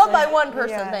 But I'm loved by one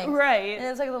person. Thanks. Right. And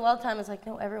it's like the love time is like,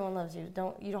 no, everyone loves you.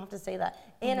 You don't have to say that.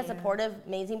 And a supportive,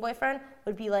 amazing boyfriend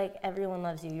would be like, everyone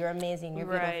loves you. You're amazing. You're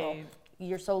beautiful.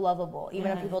 You're so lovable.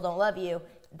 Even if people don't love you,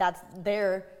 that's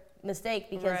their mistake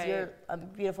because you're a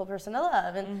beautiful person to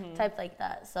love and type like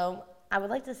that. So I would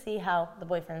like to see how the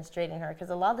boyfriend's treating her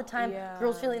because a lot of the time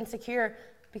girls feel insecure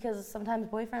because sometimes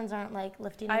boyfriends aren't like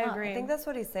lifting them up. I think that's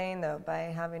what he's saying though, by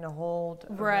having a hold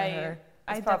over her.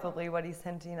 That's probably what he's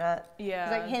hinting at.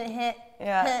 Yeah. He's like, hint.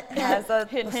 Yeah. Has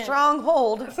a strong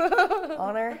hold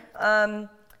on her.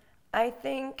 I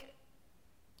think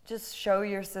just show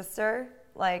your sister,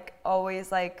 like,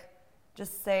 always, like,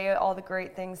 just say all the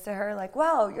great things to her, like,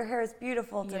 wow, your hair is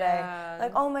beautiful today. Yeah.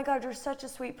 Like, oh my God, you're such a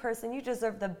sweet person. You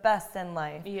deserve the best in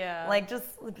life. Yeah. Like, just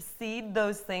seed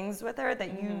those things with her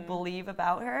that you believe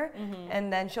about her.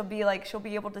 And then she'll be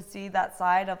able to see that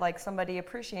side of, like, somebody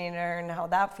appreciating her and how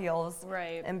that feels.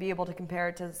 Right. And be able to compare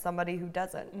it to somebody who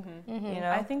doesn't. You know?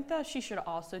 I think that she should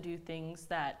also do things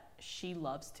that she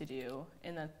loves to do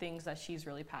and the things that she's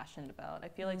really passionate about. I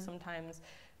feel like sometimes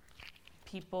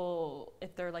people,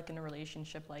 if they're like in a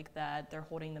relationship like that, they're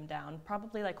holding them down,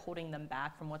 probably like holding them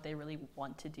back from what they really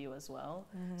want to do as well.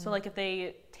 So like if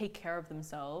they take care of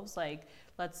themselves, like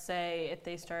let's say if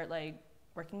they start like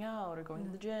working out or going to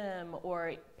the gym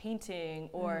or painting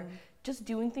or just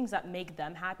doing things that make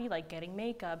them happy, like getting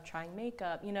makeup, trying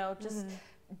makeup, you know, just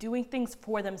doing things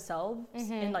for themselves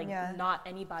and like not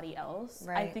anybody else.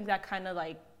 Right. I think that kind of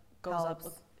like goes up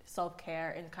with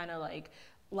self-care and kind of like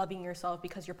loving yourself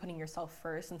because you're putting yourself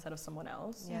first instead of someone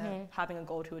else. Having a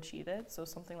goal to achieve it. So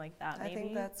something like that maybe. I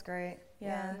think that's great.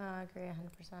 Yeah. No, I agree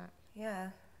 100%. Yeah.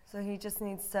 So he just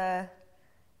needs to,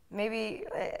 maybe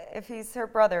if he's her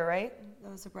brother, right? That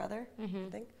was her brother, I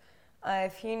think.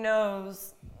 If he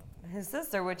knows his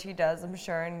sister, which he does, I'm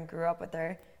sure, and grew up with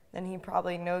her, then he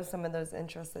probably knows some of those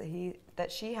interests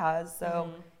that she has. So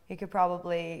he could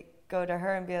probably go to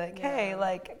her and be like, hey,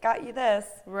 like, got you this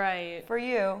for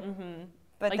you.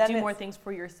 But like do more things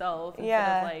for yourself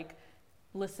instead of like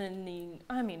listening.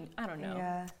 I mean, I don't know.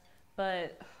 Yeah.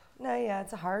 But no,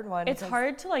 it's a hard one. It's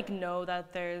hard to like know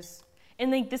that there's,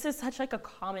 and like this is such like a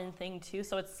common thing too.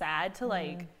 So it's sad to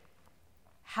like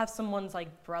have someone's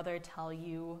like brother tell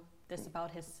you this about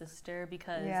his sister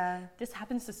because this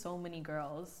happens to so many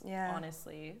girls.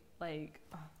 Honestly, like.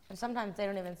 And sometimes they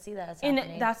don't even see that as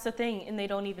happening. And that's the thing, and they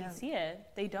don't even see it.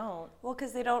 They don't. Well,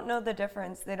 because they don't know the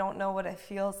difference. They don't know what it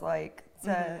feels like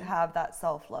to have that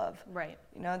self-love. Right.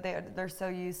 You know, they're so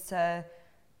used to,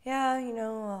 you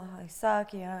know, I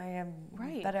suck, I am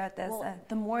better at this. Well,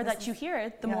 the more that you hear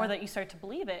it, the more that you start to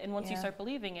believe it. And once you start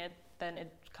believing it, then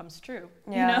it comes true,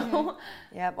 you know?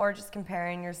 Or just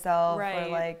comparing yourself or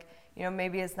like, you know,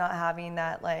 maybe it's not having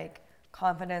that like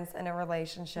confidence in a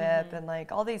relationship and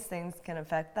like all these things can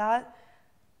affect that.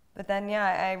 But then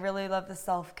I really love the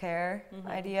self-care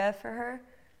idea for her.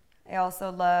 I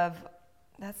also love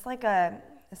that's like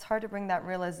it's hard to bring that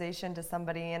realization to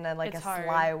somebody in a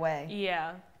sly way.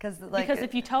 Yeah. Because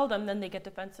if you tell them, then they get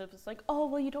defensive. It's like, oh,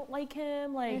 well, you don't like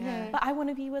him, like, but I want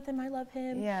to be with him. I love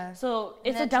him. Yeah. So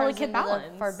it's a delicate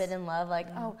balance. Forbidden love, like,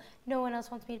 oh, no one else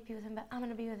wants me to be with him, but I'm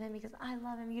gonna be with him because I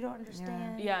love him. You don't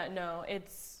understand. Yeah. No,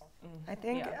 it's. I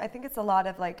think it's a lot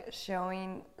of like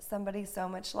showing somebody so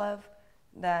much love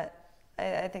that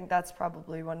I think that's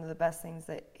probably one of the best things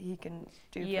that he can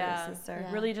do for his sister.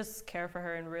 Yeah. Really just care for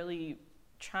her and really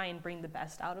try and bring the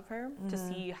best out of her to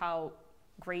see how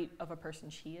great of a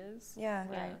person she is. Yeah.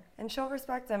 Right. And she'll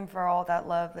respect him for all that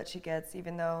love that she gets,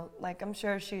 even though like I'm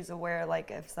sure she's aware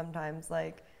like if sometimes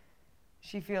like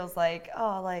she feels like,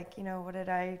 oh, like, you know, what did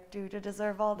I do to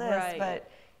deserve all this? Right.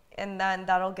 But and then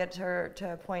that'll get her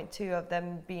to a point too of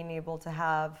them being able to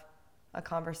have a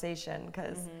conversation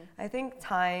because I think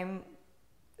time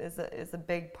is a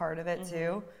big part of it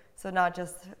too. So not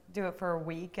just do it for a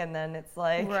week and then it's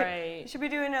like, you should be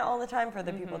doing it all the time for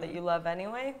the people that you love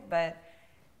anyway. But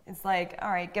it's like,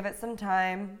 all right, give it some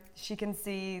time. She can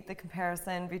see the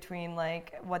comparison between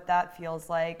like what that feels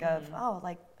like of,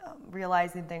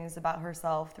 realizing things about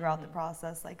herself throughout the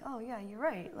process. Like, oh yeah, you're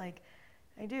right. Like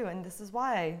I do. And this is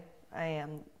why I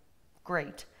am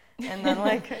great. And then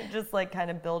like, just like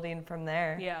kind of building from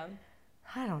there. Yeah.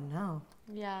 I don't know.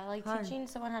 Yeah, like teaching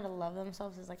someone how to love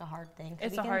themselves is like a hard thing.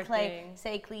 It's a hard thing.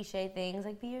 Say cliche things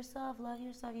like be yourself, love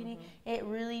yourself. You need. It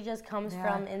really just comes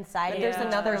from inside. But there's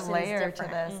another layer to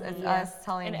this. It's us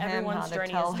telling him how to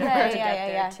tell her to get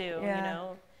there too. You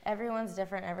know, everyone's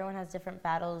different. Everyone has different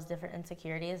battles, different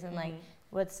insecurities, and like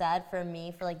what's sad for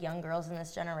me, for like young girls in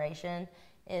this generation,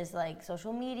 is like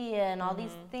social media and all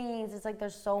these things. It's like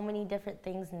there's so many different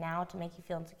things now to make you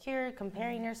feel insecure,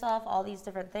 comparing yourself, all these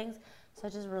different things. So I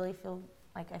just really feel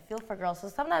like I feel for girls. So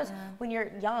sometimes when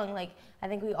you're young, like I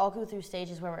think we all go through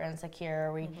stages where we're insecure,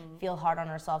 or we feel hard on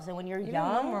ourselves. And when you're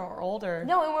young or older.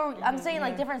 No, and I'm saying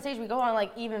like different stages. We go on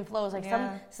like even flows. Like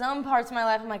some parts of my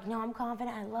life, I'm like, no, I'm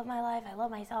confident. I love my life. I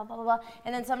love myself. Blah blah blah.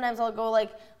 And then sometimes I'll go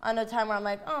like on a time where I'm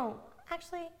like, oh,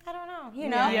 actually, I don't know, you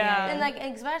know? Yeah. And like,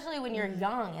 especially when you're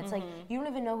young, it's like, you don't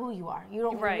even know who you are. You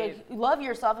don't like, love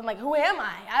yourself and like, who am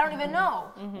I? I don't even know.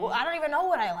 Well, I don't even know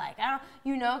what I like. I don't,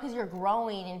 you know, because you're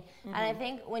growing. And I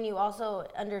think when you also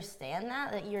understand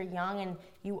that you're young and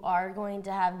you are going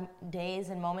to have days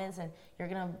and moments and you're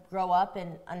going to grow up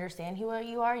and understand who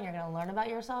you are and you're going to learn about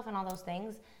yourself and all those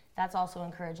things, that's also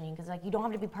encouraging because like, you don't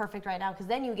have to be perfect right now because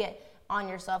then you get on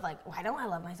yourself like, why don't I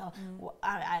love myself?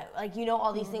 I like, you know,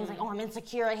 all these things like, oh, I'm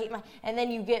insecure, I hate and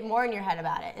then you get more in your head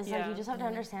about it. It's like you just have to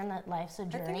understand that life's a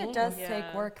journey. I think it does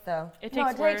take work though. It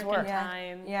takes work and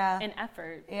time and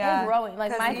effort. And growing.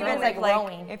 Like my thing is like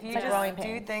growing. If you just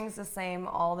do things the same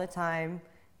all the time,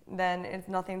 then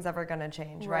nothing's ever gonna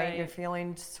change, right? Your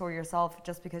feelings toward yourself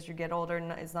just because you get older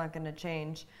is not gonna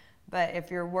change. But if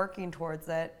you're working towards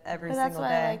it every single day. That's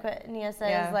why I like what Nia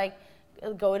says, like,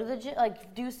 go to the gym,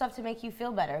 like do stuff to make you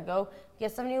feel better. Go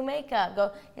get some new makeup.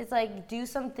 Go. It's like do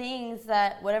some things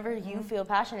that whatever you feel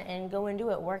passionate in, go and do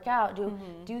it. Work out.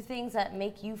 Do things that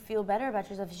make you feel better about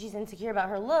yourself. If she's insecure about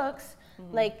her looks,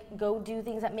 like go do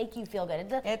things that make you feel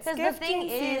good. It's gifting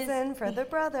season for the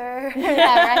brother.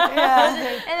 Yeah,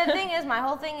 right. And the thing is, my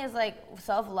whole thing is like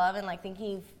self-love and like thinking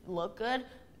you look good.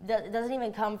 Doesn't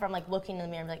even come from like looking in the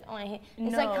mirror and be like, oh, I hate.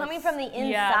 It's like coming from the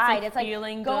inside. It's like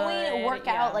going to work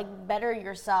out, like better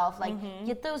yourself, like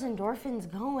get those endorphins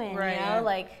going. You know,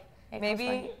 like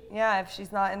maybe if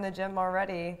she's not in the gym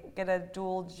already, get a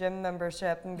dual gym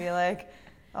membership and be like,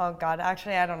 oh God,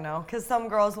 actually I don't know, because some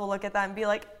girls will look at that and be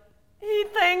like, he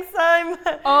thinks I'm.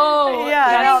 Oh,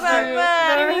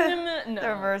 the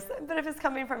reverse. But if it's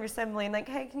coming from your sibling, like,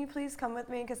 hey, can you please come with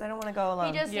me? Because I don't want to go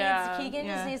alone. He just needs, Keegan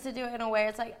just needs to do it in a way.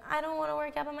 It's like, I don't want to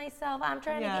work out by myself. I'm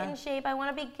trying to get in shape. I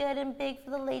want to be good and big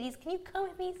for the ladies. Can you come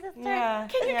with me, sister? Yeah.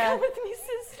 Can you come with me,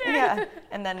 sister? Yeah.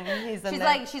 And then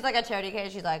she's like a charity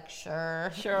case. She's like,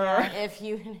 sure. If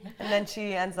you. And then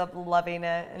she ends up loving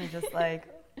it and just like.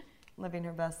 Living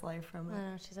her best life from it. I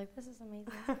know. She's like, this is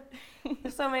amazing.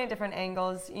 There's so many different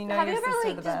angles. You know, have you ever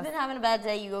like just been having a bad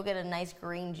day? You go get a nice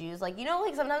green juice. Like, you know,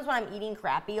 like sometimes when I'm eating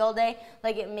crappy all day,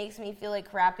 like it makes me feel like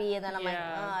crappy, and then I'm like,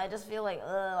 I just feel like,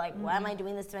 why am I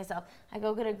doing this to myself? I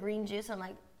go get a green juice. And I'm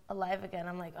like alive again.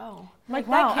 I'm like, oh, like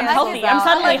wow, I'm healthy. I'm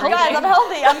suddenly healthy. Guys, I'm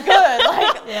healthy. I'm good.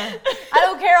 Like, I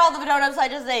don't care all the donuts I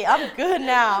just ate. I'm good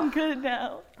now. I'm good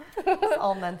now. It's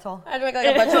all mental. I drink like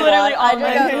a bunch of water.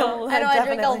 I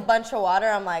drink a bunch of water.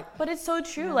 I'm like, but it's so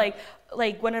true.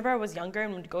 Like whenever I was younger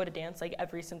and would go to dance like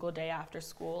every single day after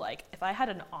school, like if I had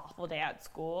an awful day at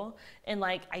school and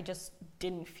like I just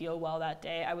didn't feel well that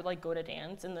day, I would like go to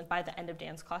dance, and then by the end of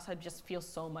dance class I'd just feel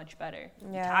so much better.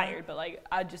 Tired, but like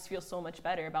I'd just feel so much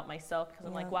better about myself because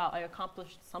I'm like, wow, I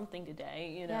accomplished something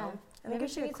today, you know. I think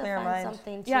it should clear mind.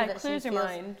 Something too it clears your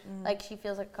mind. Like she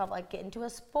feels like get into a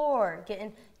sport,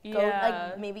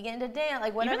 like maybe get into dance,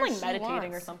 like whatever. Even like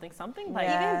meditating wants. or something like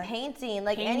even painting,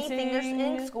 like anything. There's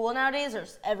in school nowadays.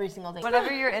 There's every single thing.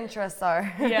 Whatever your interests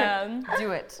are,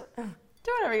 do it.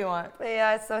 Do whatever you want.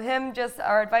 But so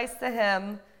our advice to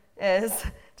him is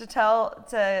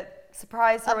to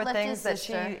surprise her with things that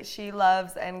she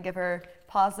loves and give her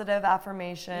positive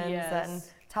affirmations and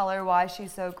tell her why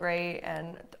she's so great,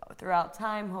 and throughout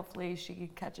time hopefully she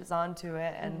catches on to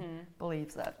it and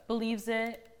believes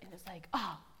it and is like,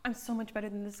 oh, I'm so much better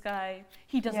than this guy.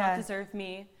 He does not deserve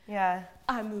me. Yeah.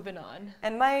 I'm moving on.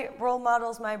 And my role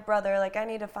model's my brother. Like, I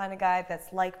need to find a guy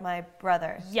that's like my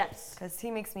brother. Yes. Because he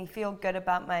makes me feel good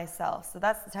about myself. So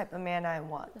that's the type of man I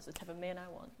want. That's the type of man I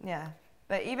want. Yeah.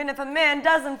 But even if a man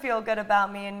doesn't feel good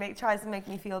about me and tries to make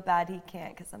me feel bad, he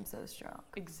can't because I'm so strong.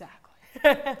 Exactly.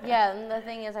 Yeah, and the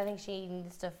thing is, I think she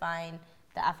needs to find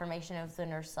the affirmation of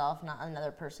within herself, not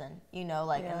another person. You know,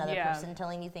 like another person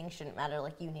telling you things shouldn't matter.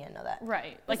 Like, you need to know that.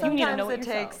 Right. Like, you need to know it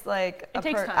yourself. Takes like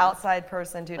outside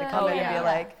person to come in and be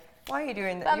like, why are you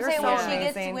doing that? But I'm You're saying so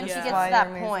when she gets to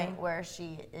that point where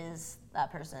she is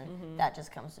that person, that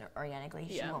just comes organically.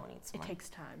 She won't need someone. It takes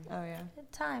time. Oh yeah.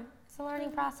 Time. It's a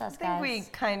learning process, guys. I think we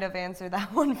kind of answered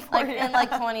that one for you. In like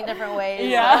 20 different ways.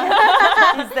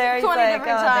 Yeah. He's there. He's 20 like,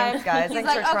 different oh, times. thanks, guys. He's thanks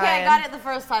like, for okay, trying. I got it the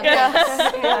first time.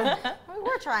 Yeah.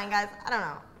 We're trying, guys. I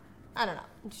don't know.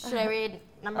 Should I read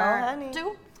number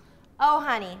 2? Oh,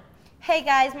 honey. Hey,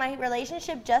 guys, my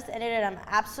relationship just ended and I'm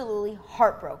absolutely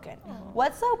heartbroken.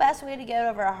 What's the best way to get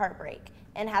over a heartbreak?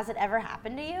 And has it ever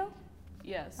happened to you?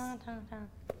 Yes.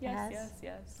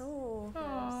 Yes. Oh.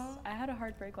 Yes. I had a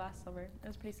heartbreak last summer. It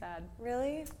was pretty sad.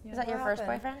 Really? Yeah. Is that your first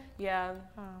boyfriend? Yeah.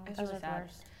 Oh, it was really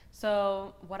sad.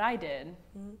 So what I did,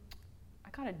 I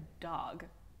got a dog.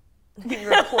 You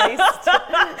replaced.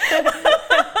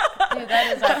 Dude,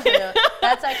 that's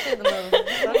actually the move.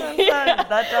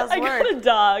 That does work. I got a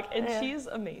dog, and she's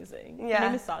amazing. Yeah. Her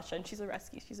name is Sasha, and she's a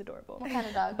rescue. She's adorable. What kind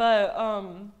of dog? But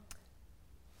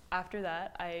after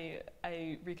that, I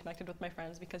reconnected with my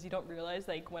friends because you don't realize,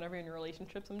 like, whenever you're in a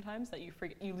relationship sometimes that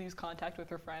you lose contact with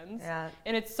your friends. Yeah.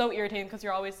 And it's so irritating because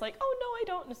you're always like, oh, no, I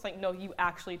don't. And it's like, no, you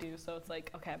actually do. So it's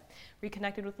like, okay,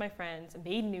 reconnected with my friends,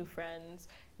 made new friends.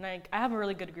 And I have a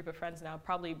really good group of friends now,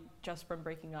 probably just from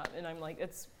breaking up. And I'm like,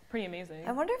 it's pretty amazing.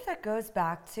 I wonder if that goes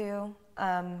back to,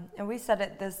 and we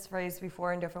said this phrase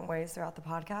before in different ways throughout the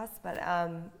podcast, but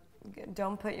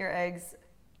don't put your eggs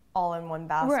all in one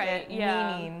basket. Right,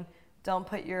 yeah. Meaning, don't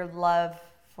put your love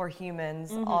for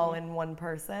humans all in one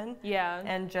person. Yeah.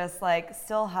 And just like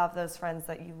still have those friends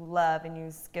that you love and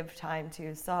you give time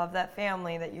to. Still have that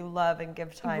family that you love and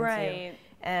give time to.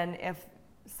 And if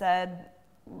said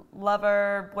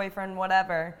lover, boyfriend,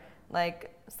 whatever,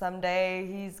 like someday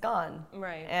he's gone.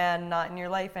 Right. And not in your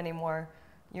life anymore.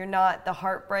 The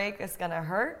heartbreak is gonna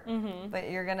hurt, but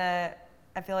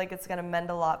I feel like it's gonna mend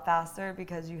a lot faster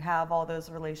because you have all those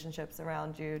relationships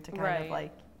around you to kind of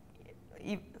like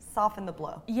soften the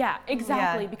blow. Yeah,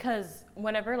 exactly. Yeah. Because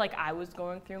whenever like I was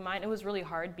going through mine, it was really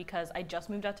hard because I just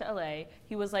moved out to LA.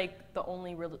 He was like the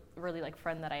only really like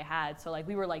friend that I had. So like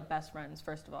we were like best friends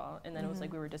first of all, and then it was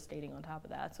like we were just dating on top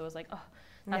of that. So it was like, oh,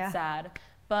 that's sad.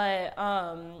 But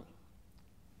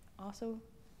also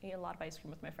ate a lot of ice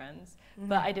cream with my friends,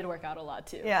 but I did work out a lot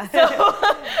too. Yeah. So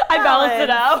I balanced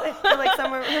it out. You're like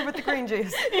somewhere with the green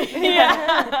juice.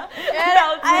 Yeah.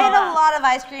 I had a lot of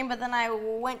ice cream, but then I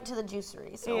went to the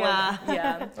juicery. So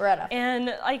yeah. Right up.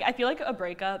 And like I feel like a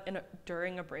breakup, and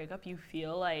during a breakup, you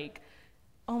feel like,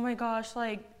 oh my gosh,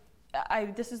 like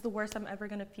this is the worst I'm ever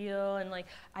gonna feel, and like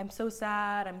I'm so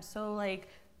sad, I'm so like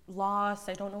lost,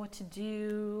 I don't know what to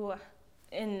do,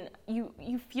 and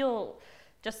you feel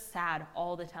just sad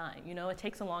all the time. You know, it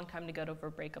takes a long time to get over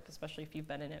a breakup, especially if you've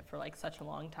been in it for like such a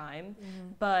long time.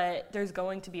 But there's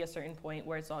going to be a certain point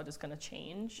where it's all just going to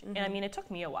change. And I mean, it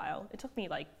took me a while. It took me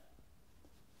like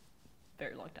a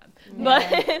very long time.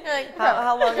 But like,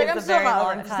 how long is a very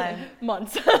long time?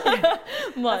 Months.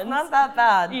 Months. It's not that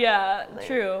bad. Yeah, like,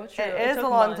 true. It is a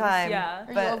long time. Yeah.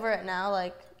 Are you over it now?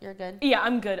 Like, you're good? Yeah,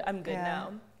 I'm good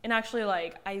now. And actually,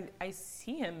 like, I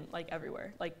see him, like,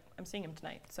 everywhere. Like, I'm seeing him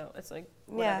tonight, so it's like,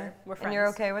 whatever. Yeah. We're friends. And you're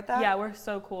okay with that? Yeah, we're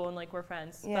so cool, and, like, we're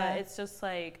friends. Yeah. But it's just,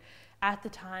 like, at the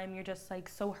time, you're just, like,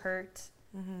 so hurt.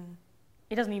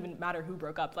 It doesn't even matter who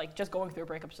broke up. Like, just going through a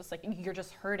breakup is just, like, you're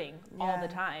just hurting all the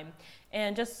time.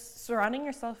 And just surrounding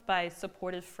yourself by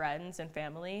supportive friends and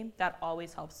family, that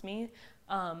always helps me.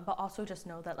 But also just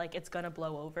know that, like, it's going to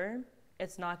blow over.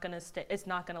 It's not gonna it's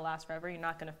not gonna last forever. You're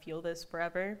not gonna feel this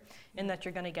forever, and that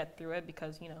you're gonna get through it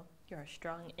because, you know, you're a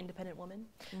strong, independent woman,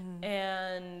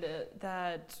 and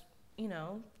that, you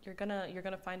know, you're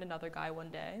gonna find another guy one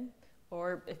day,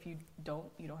 or if you don't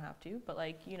have to. But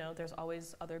like, you know, there's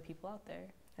always other people out there.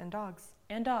 And dogs.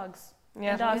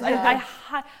 Yeah. And dogs.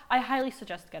 I highly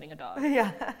suggest getting a dog.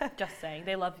 Yeah. Just saying,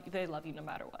 they love you no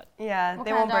matter what. Yeah,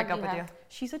 they won't break up with you.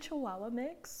 She's a Chihuahua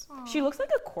mix. Aww. She looks like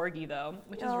a corgi though,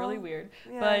 which is really weird.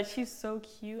 Yeah. But she's so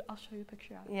cute. I'll show you a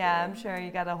picture after. Yeah, I'm sure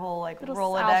you got a whole like little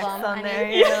Rolodex on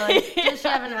there. Like, does she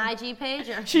have an IG page?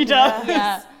 Or? She does.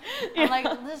 Yeah. I'm like,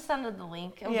 just send her the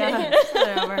link. Okay. Yeah.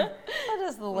 Whatever. That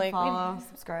is the link. Follow,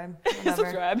 subscribe.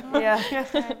 Subscribe. Yeah.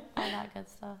 All that good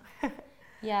stuff.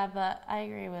 Yeah, but I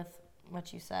agree with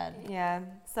what you said. Yeah,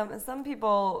 some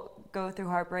people go through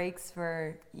heartbreaks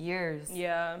for years.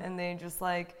 Yeah. And they just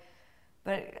like,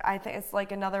 but I think it's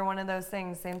like another one of those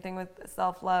things. Same thing with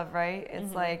self-love, right?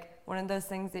 It's like one of those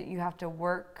things that you have to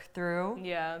work through.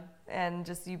 Yeah. And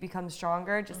just you become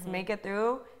stronger. Just make it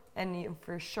through, and you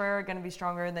for sure are going to be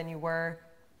stronger than you were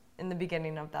in the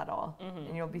beginning of that all.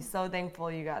 And you'll be so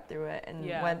thankful you got through it and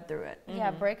went through it.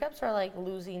 Yeah, breakups are like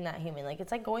losing that human. Like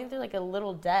it's like going through like a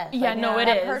little death. Yeah, like, no, it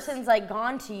that is. That person's like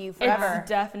gone to you forever. It's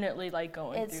definitely like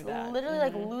going through that. It's literally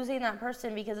like losing that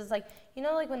person, because it's like, you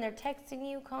know, like when they're texting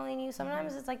you, calling you,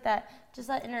 sometimes it's like that, just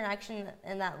that interaction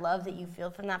and that love that you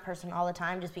feel from that person all the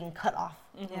time just being cut off.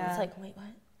 It's like, wait, what?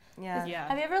 Yeah.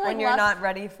 Have you ever like when you're not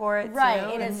ready for it, right? Too,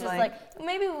 and it's just like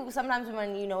maybe sometimes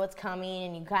when you know it's coming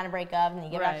and you kind of break up and you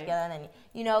get back together, and then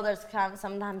you know there's kind of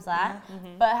sometimes that.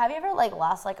 But have you ever like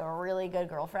lost like a really good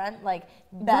girlfriend, like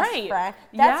best friend?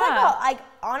 That's like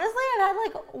honestly, I've had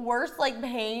like worse like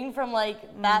pain from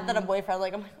like that than a boyfriend.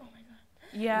 Like I'm like, oh my god.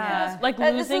 Yeah, like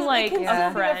losing like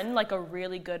a friend, like a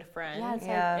really good friend.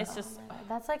 Yeah, it's just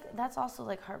that's also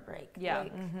like heartbreak. Yeah,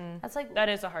 like, that's like that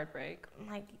is a heartbreak.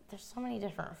 Like there's so many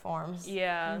different forms.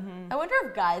 Yeah, I wonder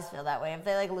if guys feel that way if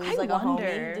they like lose a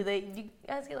homie. Do you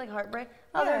guys get like heartbreak?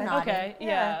 Oh, they're not. Okay,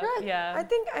 yeah.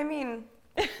 I mean,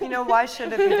 you know, why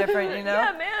should it be different? You know?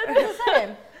 Yeah, man. That's the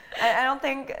same. I don't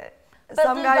think.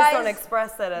 Some guys don't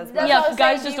express it as much. Yeah,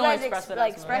 guys just don't express it as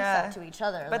much. Express that to each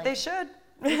other. But they should.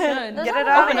 Get it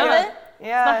out.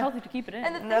 Yeah. It's not healthy to keep it in.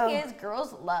 And the thing is,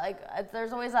 girls like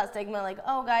there's always that stigma like,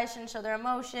 oh, guys shouldn't show their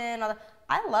emotion.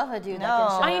 I love a dude that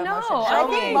can show their emotion. I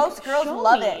think most girls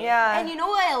love it. Yeah. And you know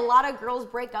why a lot of girls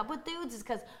break up with dudes is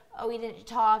because he didn't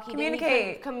talk, he couldn't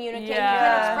communicate, he couldn't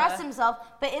express himself.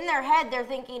 But in their head, they're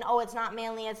thinking, oh, it's not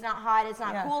manly, it's not hot, it's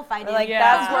not cool if I do. Like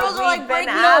that's girls what are like we've been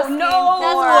asking asking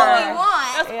that's for. what we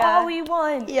want. That's all we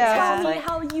want. Yeah. Tell me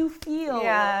how you feel.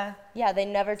 Yeah. Yeah, they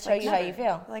never show you how you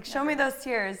feel. Like, show me those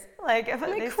tears. Like, if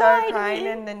they start crying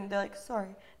and then they're like,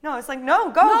 sorry. No, it's like,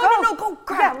 no, go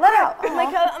cry. Yeah, let out. I'm like,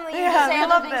 you just say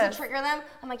other things to trigger them.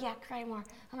 I'm like, yeah, cry more.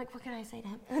 I'm like, what can I say to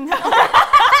him?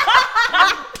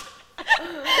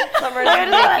 Summer's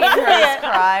making her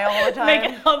cry all the time.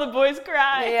 Making all the boys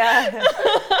cry. Yeah.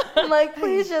 I'm like,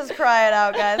 please just cry it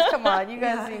out, guys. Come on, you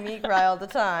guys see me cry all the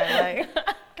time. Like,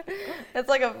 it's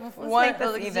like a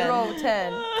 0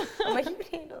 10. I'm like, you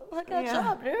need to look at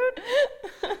job, dude.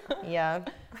 Yeah.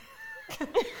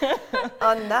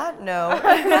 On that note,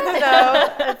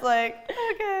 it's like,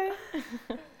 okay.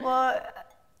 Well,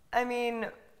 I mean,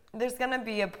 there's going to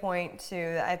be a point,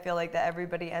 too, that I feel like that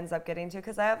everybody ends up getting to.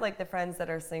 Because I have, like, the friends that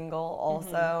are single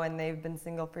also, and they've been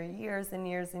single for years and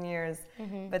years and years.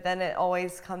 But then it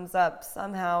always comes up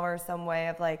somehow or some way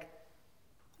of, like,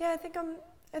 yeah, I think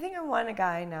I want a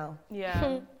guy now. Yeah.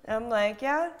 And I'm like,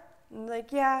 yeah? I'm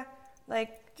like, yeah.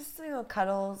 Like, just, you know,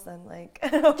 cuddles and, like...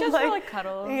 just like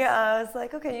cuddles. Yeah, it's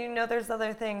like, okay, you know, there's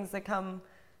other things that come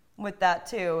with that,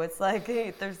 too. It's like,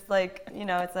 there's, like, you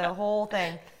know, it's a whole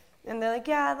thing. And they're like,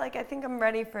 yeah, like, I think I'm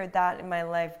ready for that in my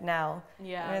life now.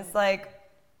 Yeah. And it's like,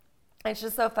 it's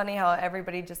just so funny how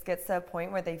everybody just gets to a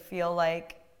point where they feel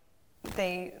like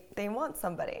they want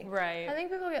somebody. Right. I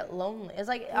think people get lonely. It's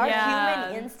like our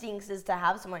human instincts is to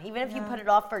have someone, even if you put it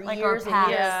off for years and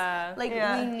years. Yeah. Like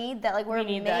we need that. Like we're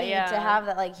made to have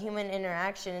that like human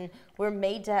interaction. And we're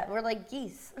made to. We're like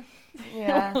geese.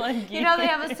 Yeah. Like geese. You know they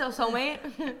have a soulmate.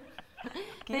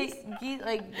 Geese? Geese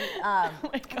like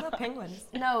Penguins.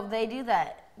 No, they do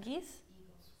that. Geese.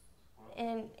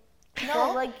 And.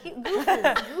 No, like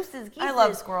gooses, geese. I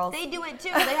love squirrels. They do it too.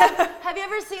 They have you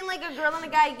ever seen like a girl and a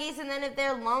guy geese, and then if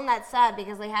they're alone, that's sad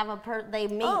because they have they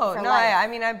mate for life. I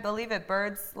mean I believe it.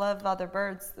 Birds love other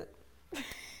birds.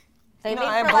 They mate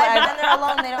for life, and then they're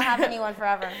alone. They don't have anyone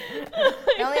forever.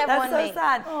 They only have one mate. That's so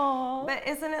sad. Aww. But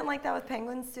isn't it like that with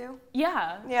penguins too?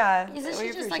 Yeah. Yeah. Isn't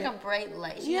she just like a bright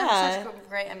light? She has such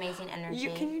great, amazing energy.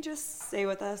 Can you just stay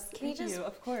with us? Can you just,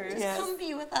 of course. Just come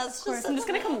be with us? Of course. I'm just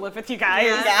gonna come live with you guys.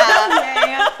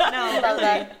 Yeah. No,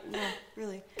 really. No,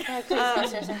 really.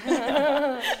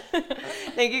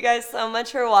 Thank you guys so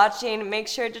much for watching. Make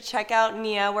sure to check out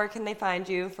Nia. Where can they find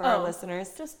you for our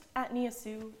listeners? Just at Nia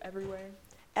Sue everywhere.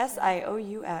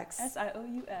 SIOUX.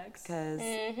 SIOUX.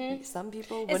 Because some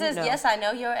people it wouldn't says, know. yes, I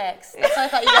know your ex. That's what I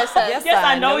thought you guys said. Yes,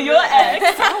 I know your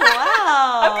ex. Oh,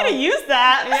 wow. I'm going to use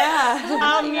that. Yeah.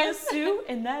 I'm Nia Sue,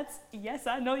 and that's, yes,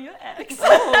 I know your ex.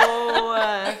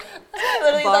 Oh.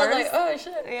 Literally, I was like, oh,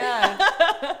 shit.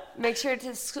 Yeah. Make sure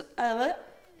to...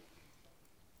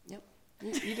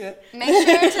 You do it. Make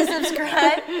sure to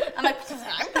subscribe. I'm like, to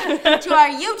our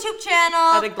YouTube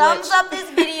channel. Thumbs up this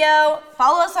video.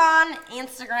 Follow us on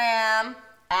Instagram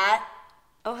at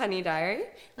Oh Honey Diary.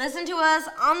 Listen to us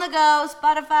on the go,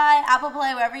 Spotify, Apple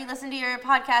Play, wherever you listen to your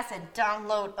podcast, and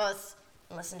download us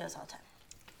and listen to us all the time.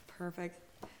 Perfect.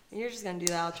 You're just gonna do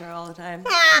the outro all the time.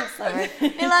 Sorry.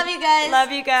 We love you guys.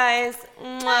 Love you guys.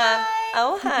 Mwah.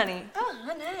 Oh, honey. Oh,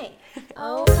 honey.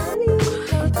 Oh.